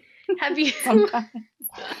me. Have you... Sometimes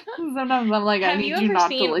I'm like, I need you not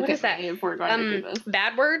to look at me if we're going to do this.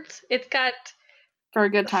 Bad Words? It's got... For a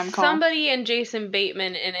good time call. Somebody and Jason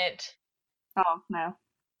Bateman in it. Oh, no.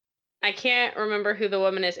 I can't remember who the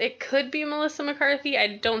woman is. It could be Melissa McCarthy.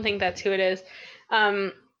 I don't think that's who it is.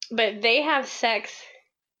 But they have sex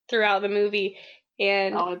throughout the movie,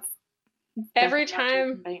 and it's every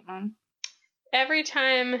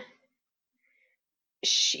time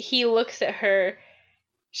he looks at her,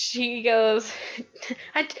 she goes,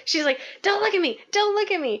 she's like, don't look at me,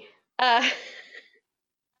 and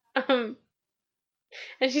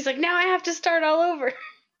she's like, now I have to start all over.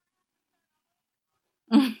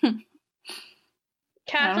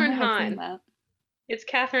 Kathryn Hahn. It's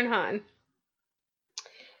Kathryn Hahn.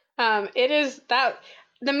 It is that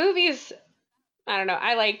the movie's I don't know.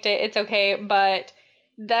 I liked it. It's okay, but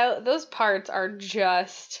those parts are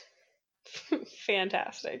just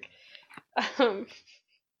fantastic. Um,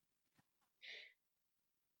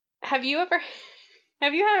 have you ever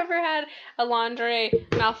had a lingerie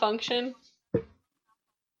malfunction?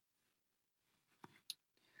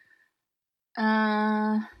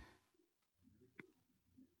 No.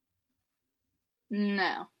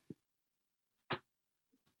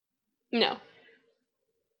 No. No.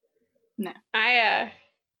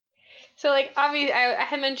 So like obviously I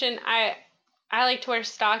had mentioned I like to wear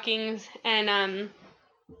stockings, and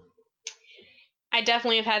I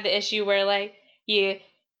definitely have had the issue where like you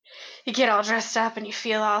get all dressed up and you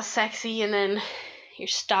feel all sexy, and then your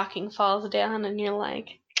stocking falls down and you're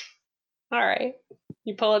like, all right.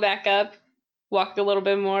 You pull it back up, walk a little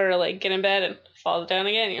bit more, or like get in bed and it falls down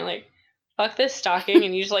again. And you're like, fuck this stocking,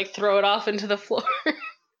 and you just like throw it off into the floor.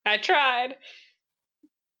 I tried.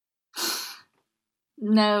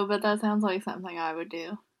 No, but that sounds like something I would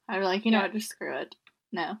do. I'd be like, you know what, just screw it.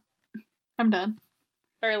 No. I'm done.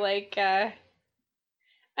 Or like, I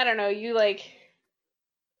don't know, you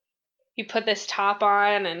put this top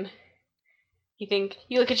on and you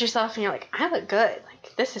look at yourself and you're like, I look good.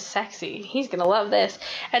 Like, this is sexy. He's gonna love this.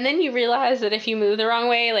 And then you realize that if you move the wrong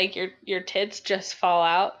way, like your tits just fall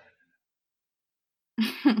out.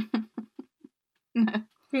 No.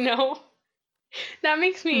 No. That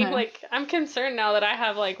makes me like, I'm concerned now that I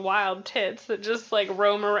have like wild tits that just like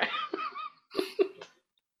roam around.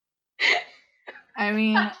 I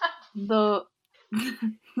mean, the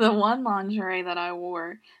one lingerie that I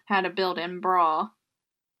wore had a built-in bra.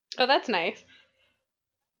 Oh, that's nice.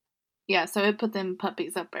 Yeah, so it put them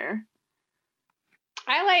puppies up there.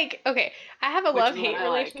 I have a love-hate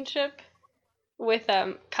relationship with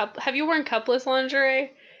have you worn cupless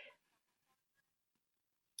lingerie?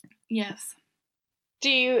 Yes. Do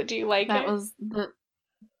you like that it? That was the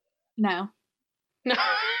No. No.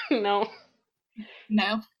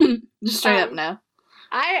 No. Just straight up no.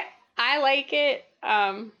 I like it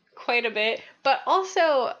quite a bit, but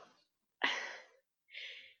also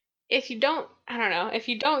if you don't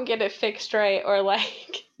get it fixed right, or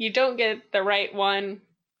like you don't get the right one,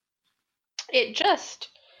 it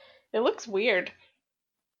looks weird.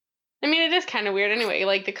 I mean, it is kind of weird anyway.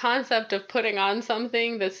 Like the concept of putting on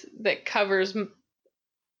something that covers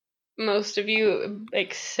most of you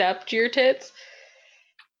except your tits,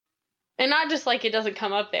 and not just like it doesn't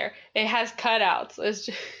come up there. It has cutouts. It's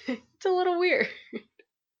just, it's a little weird.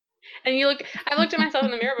 And I've looked at myself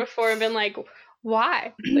in the mirror before and been like,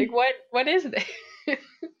 why? Like, what is this?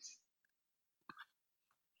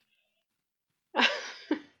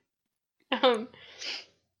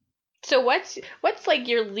 So what's like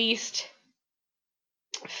your least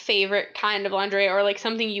favorite kind of lingerie, or like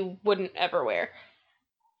something you wouldn't ever wear?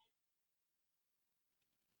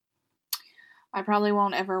 I probably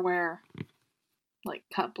won't ever wear like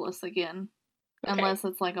cupless again, unless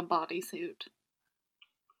it's like a bodysuit.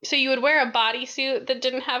 So you would wear a bodysuit that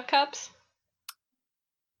didn't have cups?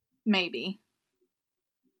 Maybe.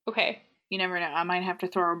 Okay. You never know. I might have to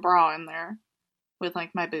throw a bra in there with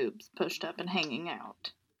like my boobs pushed up and hanging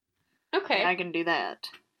out. Okay. And I can do that.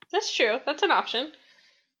 That's true. That's an option.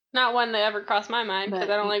 Not one that ever crossed my mind because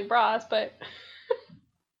I don't like bras, but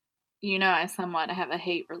you know, I somewhat have a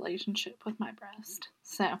hate relationship with my breast.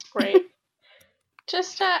 So right.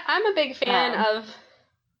 Just I'm a big fan of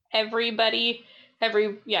everybody.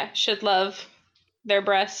 Should love their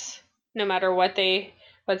breasts, no matter what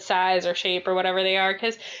size or shape or whatever they are,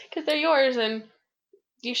 because they're yours and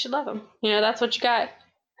you should love them. You know, that's what you got.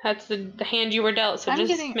 That's the hand you were dealt. So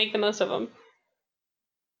make the most of them.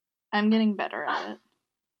 I'm getting better at it,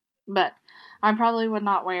 but I probably would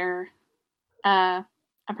not wear. I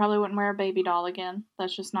probably wouldn't wear a baby doll again.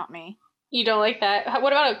 That's just not me. You don't like that?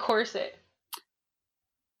 What about a corset?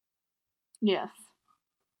 Yes.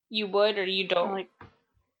 You would, or you don't?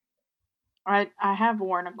 I have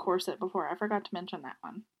worn a corset before. I forgot to mention that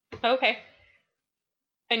one. Okay.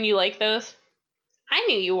 And you like those? I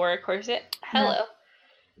knew you wore a corset. Hello.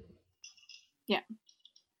 Yeah.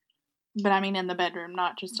 But I mean in the bedroom,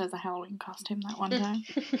 not just as a Halloween costume that one time.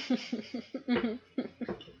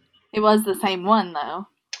 It was the same one, though.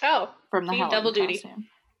 Oh. From the Halloween double duty. Costume.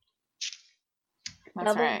 That's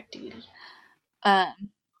double right. Duty.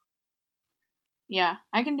 Yeah,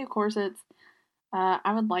 I can do corsets.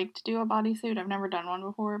 I would like to do a bodysuit. I've never done one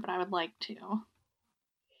before, but I would like to.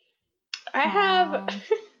 I have...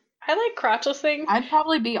 I like crotchless things. I'd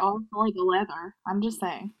probably be all for the leather. I'm just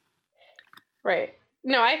saying. Right.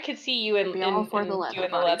 No, I could see you in all for the leather.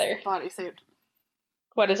 Doing the leather bodysuit.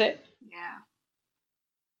 What is it? Yeah.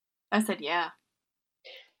 I said yeah.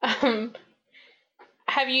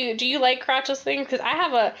 do you like crotchless things? Because I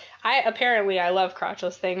love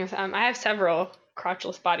crotchless things. I have several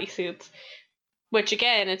crotchless bodysuits, which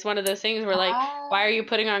again, it's one of those things where like, why are you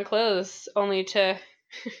putting on clothes only to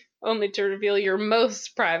reveal your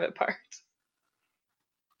most private parts?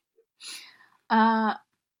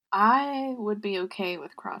 I would be okay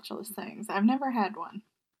with crotchless things. I've never had one.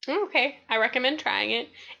 Okay, I recommend trying it.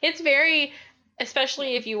 It's very,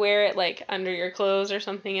 especially if you wear it like under your clothes or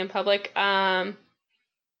something in public.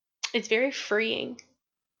 It's very freeing.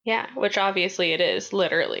 Yeah, which obviously it is,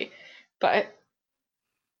 literally. But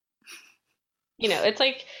you know, it's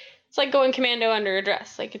like going commando under a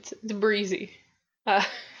dress. Like it's breezy.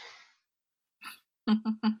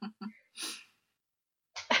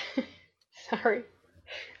 Sorry.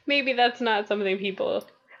 Maybe that's not something people.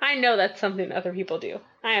 I know that's something other people do.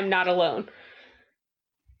 I am not alone.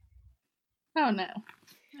 Oh no.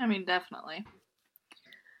 I mean, definitely.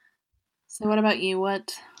 So what about you?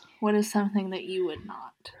 What is something that you would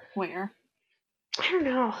not wear? I don't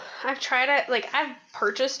know. I've tried it. Like, I've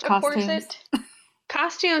purchased a Costumes. corset.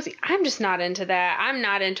 Costumes, I'm just not into that. I'm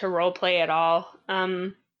not into role play at all.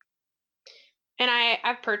 And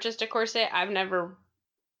I've purchased a corset. I've never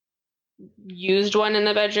used one in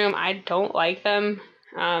the bedroom. I don't like them.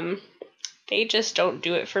 They just don't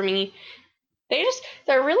do it for me.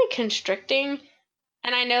 They're really constricting.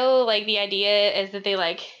 And I know like the idea is that they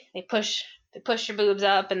push your boobs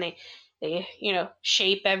up and they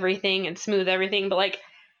shape everything and smooth everything, but like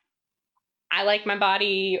I like my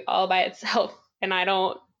body all by itself and I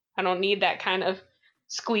don't need that kind of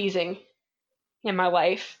squeezing in my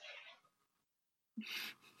life.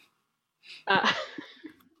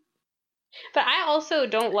 But I also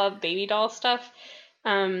don't love baby doll stuff.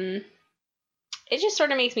 It just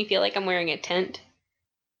sort of makes me feel like I'm wearing a tent,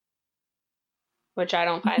 which I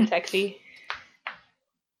don't find sexy.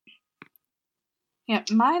 Yeah,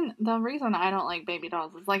 the reason I don't like baby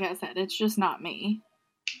dolls is, like I said, it's just not me.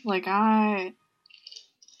 Like, I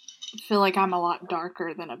feel like I'm a lot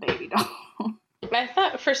darker than a baby doll.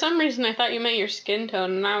 For some reason, I thought you meant your skin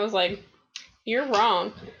tone, and I was like, you're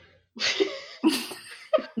wrong.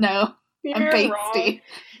 No, I'm pasty.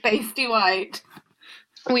 Pasty white.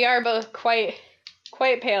 We are both quite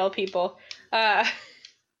pale people.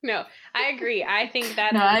 No, I agree. I think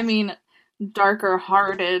that I mean darker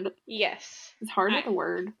hearted. Yes. Is hearted a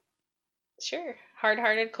word? Sure.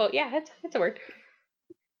 Hard-hearted, cold. Yeah, it's a word.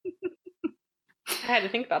 I had to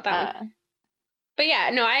think about that one. But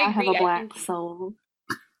yeah, no, I agree. I have a black soul.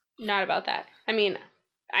 Not about that. I mean,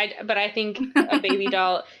 I think a baby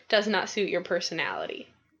doll does not suit your personality.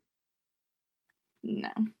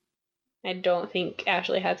 No. I don't think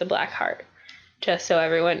Ashley has a black heart, just so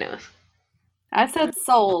everyone knows. I said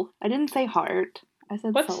soul. I didn't say heart. I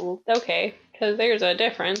said soul. Okay, because there's a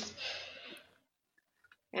difference.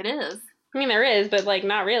 It is. I mean, there is, but like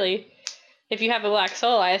not really. If you have a black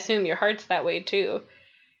soul, I assume your heart's that way too.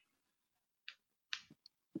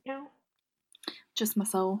 No. Just my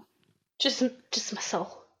soul. Just my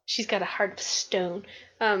soul. She's got a heart of stone.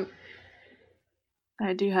 I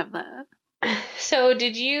do have that. So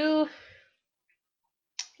did you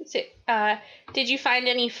find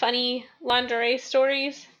any funny lingerie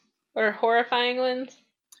stories or horrifying ones?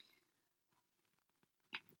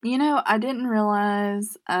 You know, I didn't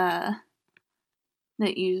realize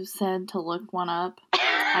that you said to look one up.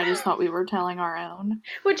 I just thought we were telling our own.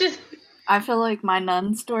 I feel like my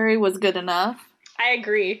nun story was good enough. I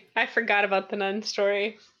agree. I forgot about the nun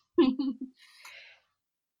story.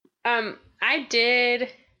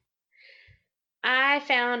 I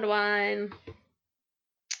found one.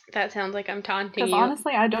 That sounds like I'm taunting you.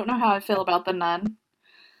 Honestly, I don't know how I feel about the nun.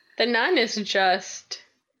 The nun is just...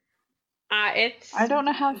 it's I don't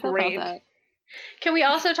know how I feel great. about that. Can we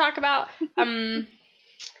also talk about...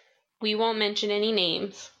 we won't mention any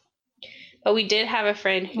names, but we did have a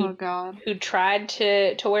friend who tried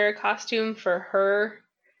to wear a costume for her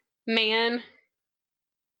man,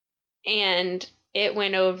 and it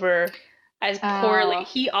went over as poorly.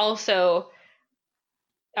 He also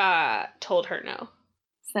told her no.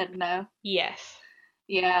 Said no? Yes.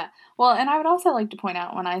 Yeah. Well, and I would also like to point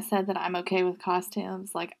out when I said that I'm okay with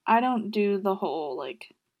costumes, like, I don't do the whole,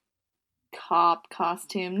 like, cop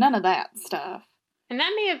costume, none of that stuff. And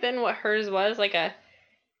that may have been what hers was, like a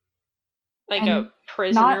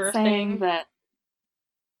prisoner not saying thing. That.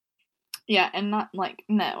 Yeah, and not like,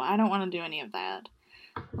 no, I don't want to do any of that.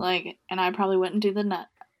 Like, and I probably wouldn't do the nun.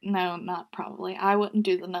 No, not probably. I wouldn't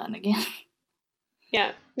do the nun again.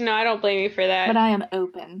 Yeah, no, I don't blame you for that. But I am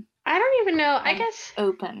open. I don't even know. I guess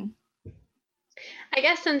open. I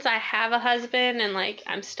guess since I have a husband and like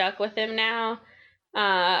I'm stuck with him now,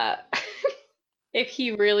 if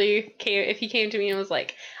he came to me and was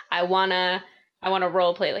like, I wanna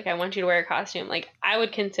role play, like I want you to wear a costume, like I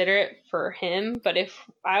would consider it for him. But if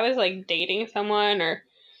I was like dating someone, or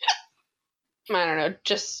I don't know,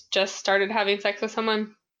 just started having sex with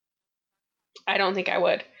someone, I don't think I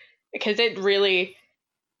would, because it really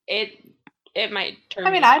it might turn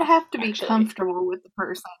I mean, me I'd off, have to be actually. comfortable with the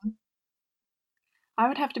person. I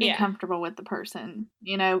would have to be Yeah. comfortable with the person.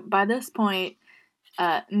 You know, by this point,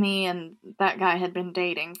 me and that guy had been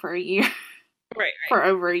dating for a year. Right. For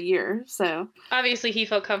over a year, so Obviously he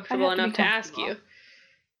felt comfortable enough to ask you.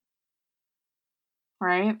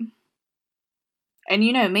 Right? And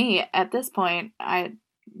you know me, at this point, I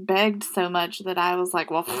begged so much that I was like,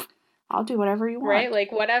 well, I'll do whatever you want. Right?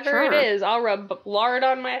 Like, whatever it is. I'll rub lard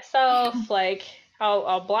on myself, like,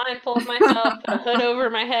 I'll blindfold myself, put a hood over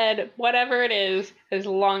my head, whatever it is, as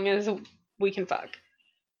long as we can fuck.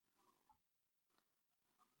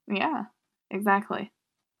 Yeah, exactly.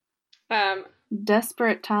 Um,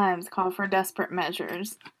 Desperate times call for desperate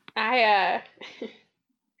measures. I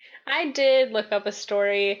did look up a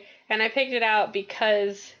story, and I picked it out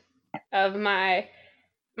because of my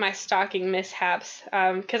stalking mishaps.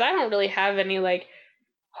 Because I don't really have any, like,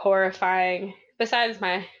 horrifying, besides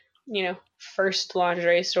my, first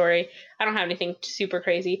lingerie story. I don't have anything super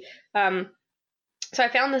crazy. So I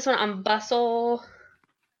found this one on bustle.com.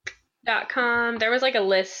 There was like a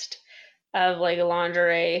list of like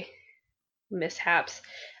lingerie mishaps.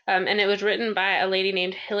 And it was written by a lady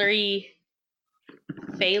named Hillary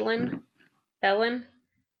Phelan. And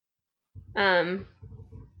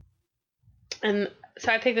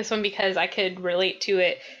so I picked this one because I could relate to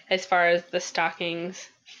it as far as the stockings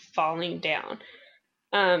falling down.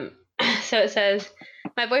 So it says,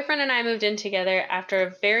 my boyfriend and I moved in together after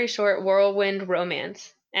a very short whirlwind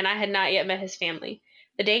romance, and I had not yet met his family.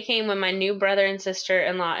 The day came when my new brother and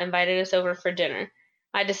sister-in-law invited us over for dinner.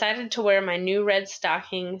 I decided to wear my new red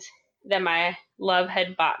stockings that my love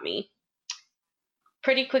had bought me.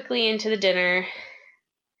 Pretty quickly into the dinner,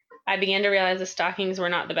 I began to realize the stockings were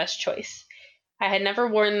not the best choice. I had never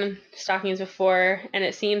worn stockings before, and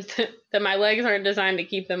it seems that my legs aren't designed to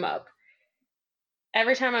keep them up.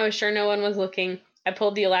 Every time I was sure no one was looking, I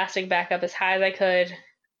pulled the elastic back up as high as I could,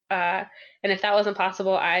 and if that wasn't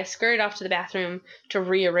possible, I scurried off to the bathroom to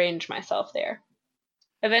rearrange myself there.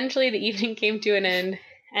 Eventually, the evening came to an end,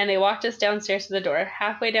 and they walked us downstairs to the door.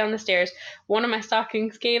 Halfway down the stairs, one of my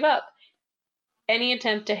stockings gave up any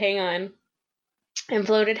attempt to hang on and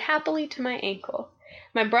floated happily to my ankle.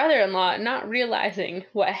 My brother-in-law, not realizing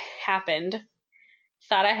what happened,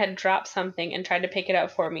 thought I had dropped something and tried to pick it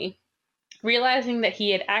up for me. Realizing that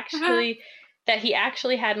he actually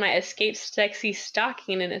had my Escape Sexy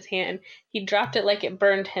stocking in his hand, he dropped it like it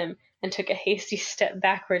burned him and took a hasty step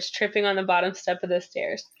backwards, tripping on the bottom step of the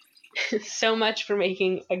stairs. So much for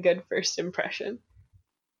making a good first impression.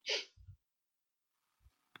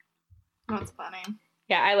 That's funny.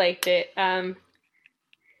 Yeah, I liked it.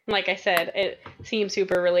 Like I said, it seems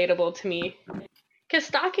super relatable to me, because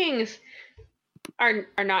stockings are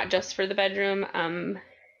not just for the bedroom.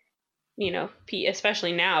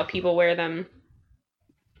 Especially now, people wear them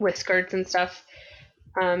with skirts and stuff,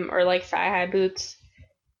 or like thigh-high boots,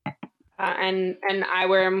 and I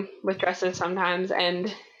wear them with dresses sometimes.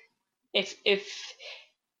 And if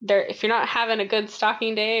you're not having a good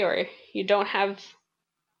stocking day, or you don't have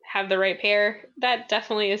the right pair, that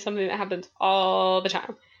definitely is something that happens all the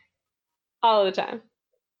time. All the time.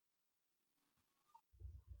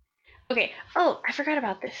 Okay. Oh, I forgot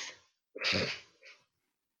about this.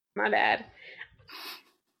 My bad.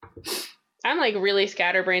 I'm like really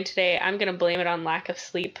scatterbrained today. I'm gonna blame it on lack of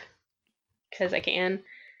sleep, because I can.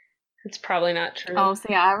 It's probably not true. Oh,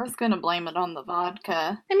 see, I was gonna blame it on the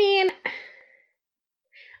vodka. I mean,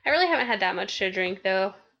 I really haven't had that much to drink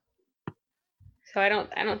though, so I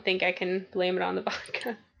don't think I can blame it on the vodka.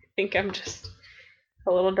 I think I'm just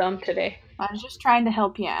a little dumb today. I was just trying to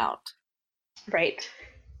help you out. Right.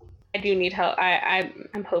 I do need help.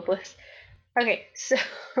 I'm hopeless. Okay, so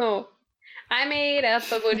I made up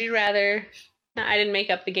a Would You Rather. No, I didn't make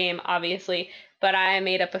up the game, obviously, but I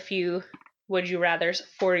made up a few Would You Rathers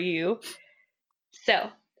for you. So,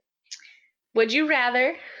 would you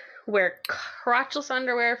rather wear crotchless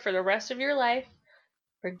underwear for the rest of your life,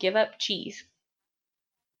 or give up cheese?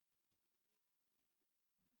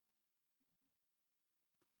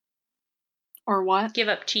 Or what? Give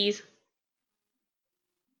up cheese.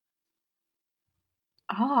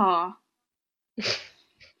 Oh.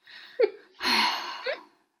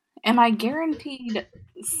 Am I guaranteed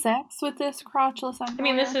sex with this crotchless underwear? I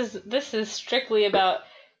mean, this is strictly about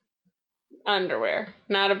underwear,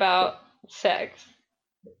 not about sex.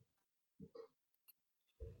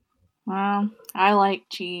 Well, I like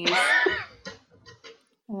cheese. I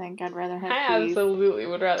think I'd rather have I cheese. absolutely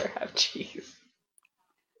would rather have cheese.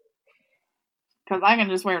 Because I can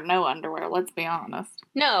just wear no underwear, let's be honest.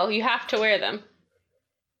 No, you have to wear them.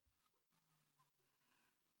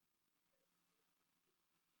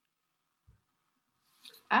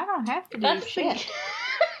 I don't have to do shit.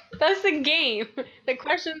 That's the game. The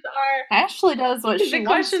questions are... Ashley does what she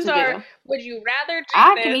wants to do. The questions are, would you rather do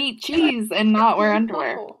I this? can eat cheese and not wear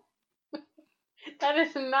underwear. No. That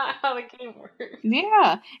is not how the game works.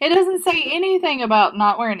 Yeah. It doesn't say anything about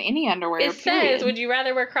not wearing any underwear, It says, would you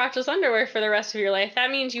rather wear crotchless underwear for the rest of your life?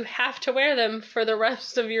 That means you have to wear them for the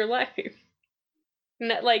rest of your life.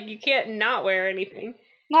 Like, you can't not wear anything.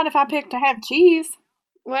 Not if I pick to have cheese.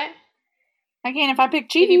 What? I can't if I pick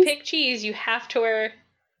cheese. If you pick cheese, you have to wear...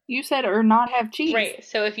 You said or not have cheese. Right.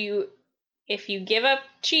 So if you give up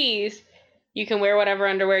cheese, you can wear whatever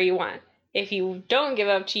underwear you want. If you don't give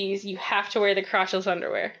up cheese, you have to wear the crotchless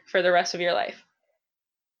underwear for the rest of your life.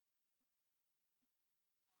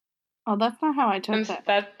 Oh, that's not how I took that.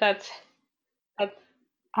 That's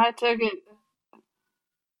I took it...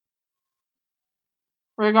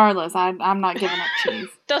 Regardless, I'm not giving up cheese.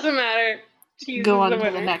 Doesn't matter. Cheese go is on the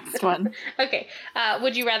to the next one. Okay.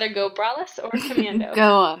 Would you rather go braless or commando?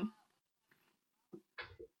 Go on.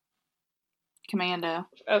 Commando.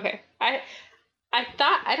 Okay.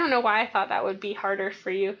 I don't know why I thought that would be harder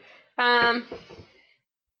for you. I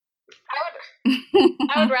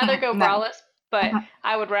would rather go braless, but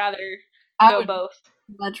I would rather go both.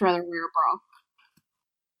 Much rather wear a bra.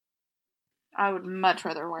 I would much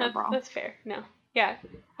rather wear a bra. That's fair. No. Yeah.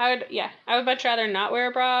 I would much rather not wear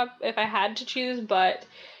a bra if I had to choose, but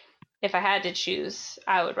if I had to choose,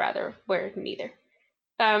 I would rather wear neither.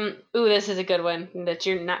 This is a good one that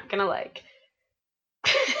you're not gonna like.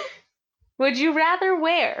 Would you rather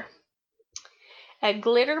wear a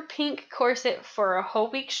glitter pink corset for a whole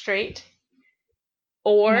week straight,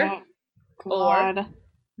 or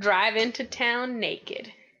drive into town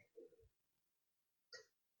naked?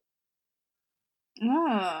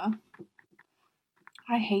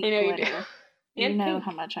 I hate glitter. You do. You know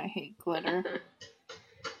how much I hate glitter.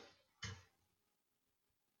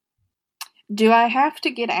 Do I have to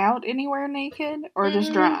get out anywhere naked or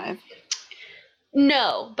just drive?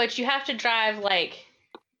 No, but you have to drive like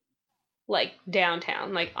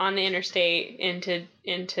downtown, like on the interstate into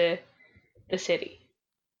the city.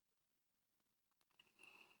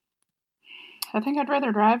 I think I'd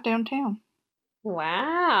rather drive downtown.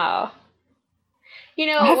 Wow. You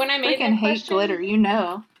know, when I made that question... I hate glitter, you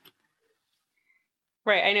know.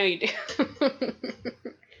 Right, I know you do.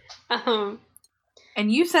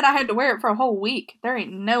 And you said I had to wear it for a whole week. There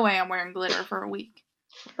ain't no way I'm wearing glitter for a week.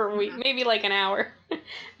 For a week, maybe like an hour.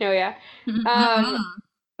 No, yeah.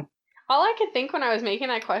 All I could think when I was making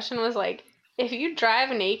that question was like, if you drive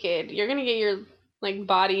naked, you're gonna get your like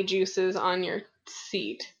body juices on your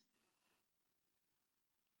seat.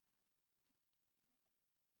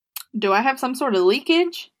 Do I have some sort of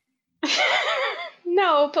leakage?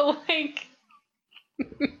 No, but like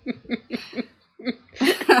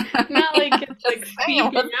not like it's like seeping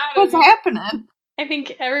out. What's happening? I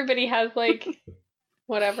think everybody has like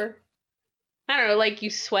whatever. I don't know, like you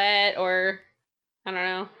sweat or I don't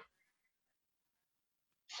know.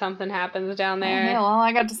 Something happens down there. Hell, all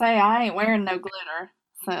I got to say, I ain't wearing no glitter.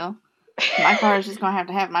 So my car is just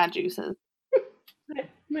gonna have my juices.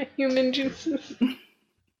 My human juices.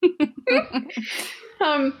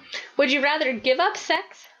 Would you rather give up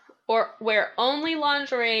sex or wear only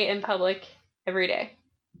lingerie in public every day?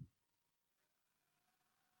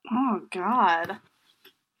 Oh, God.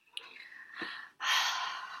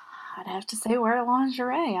 I'd have to say wear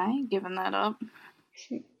lingerie. I ain't giving that up.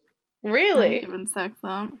 Really? I ain't giving sex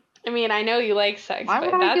up. I mean, I know you like sex, Why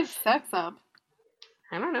would I give sex up?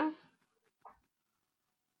 I don't know.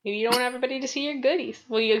 Maybe you don't want everybody to see your goodies.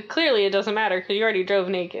 Well, clearly it doesn't matter because you already drove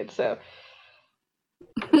naked, so.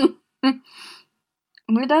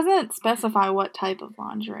 It doesn't specify what type of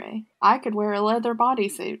lingerie. I could wear a leather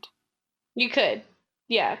bodysuit. You could.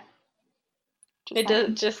 Yeah. It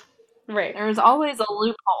does just right. There's always a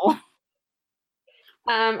loophole.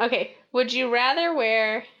 Okay. Would you rather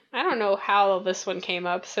wear, I don't know how this one came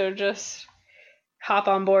up, so just hop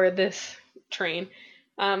on board this train.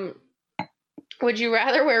 Would you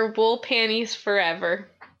rather wear wool panties forever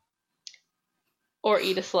or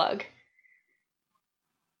eat a slug?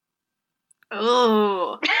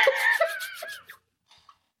 Oh.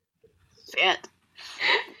 Shit.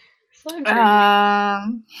 Slugs are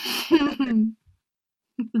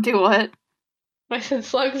do what? I said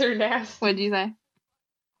slugs are nasty. What'd you say?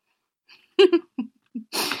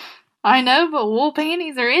 I know, but wool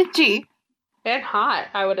panties are itchy. And hot,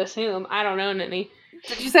 I would assume. I don't know, Ninny.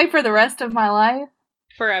 Did you say for the rest of my life?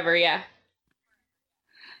 Forever, yeah.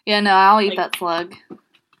 Yeah, no, I'll eat that slug.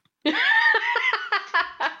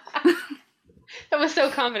 That was so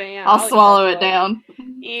confident, yeah. I'll swallow it down.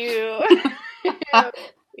 Ew.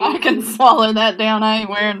 I can swallow that down. I ain't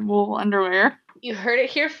wearing wool underwear. You heard it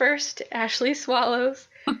here first. Ashley swallows.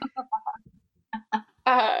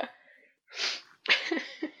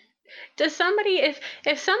 Does somebody,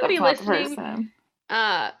 if somebody listening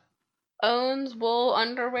owns wool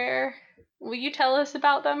underwear, will you tell us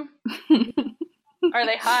about them? Are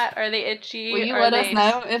they hot? Are they itchy? Will you let us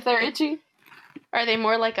know if they're itchy? Are they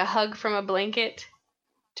more like a hug from a blanket?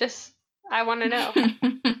 Just, I want to know.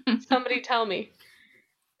 Somebody tell me.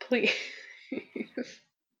 Please.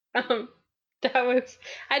 I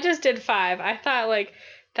just did 5. I thought, like,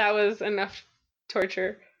 that was enough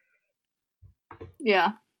torture.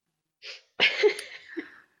 Yeah.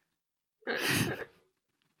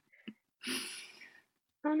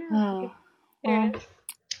 Oh no. Well,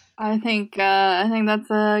 I think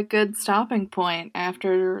that's a good stopping point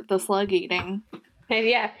after the slug eating. And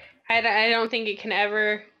yeah, I don't think it can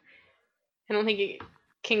ever. I don't think it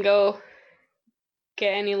can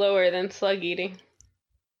get any lower than slug eating.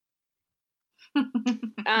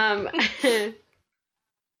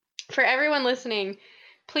 For everyone listening,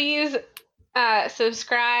 please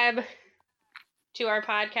subscribe to our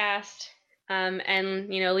podcast and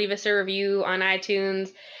leave us a review on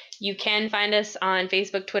iTunes. You can find us on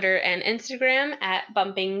Facebook, Twitter, and Instagram at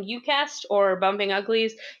Bumping Ucast or Bumping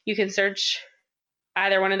Uglies. You can search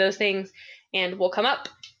either one of those things and we'll come up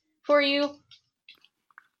for you.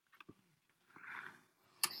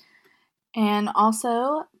 And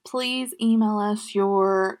also, please email us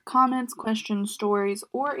your comments, questions, stories,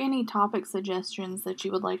 or any topic suggestions that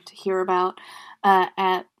you would like to hear about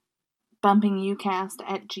at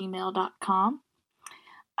bumpingucast@gmail.com.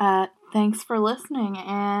 Thanks for listening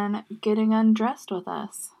and getting undressed with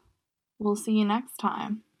us. We'll see you next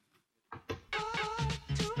time.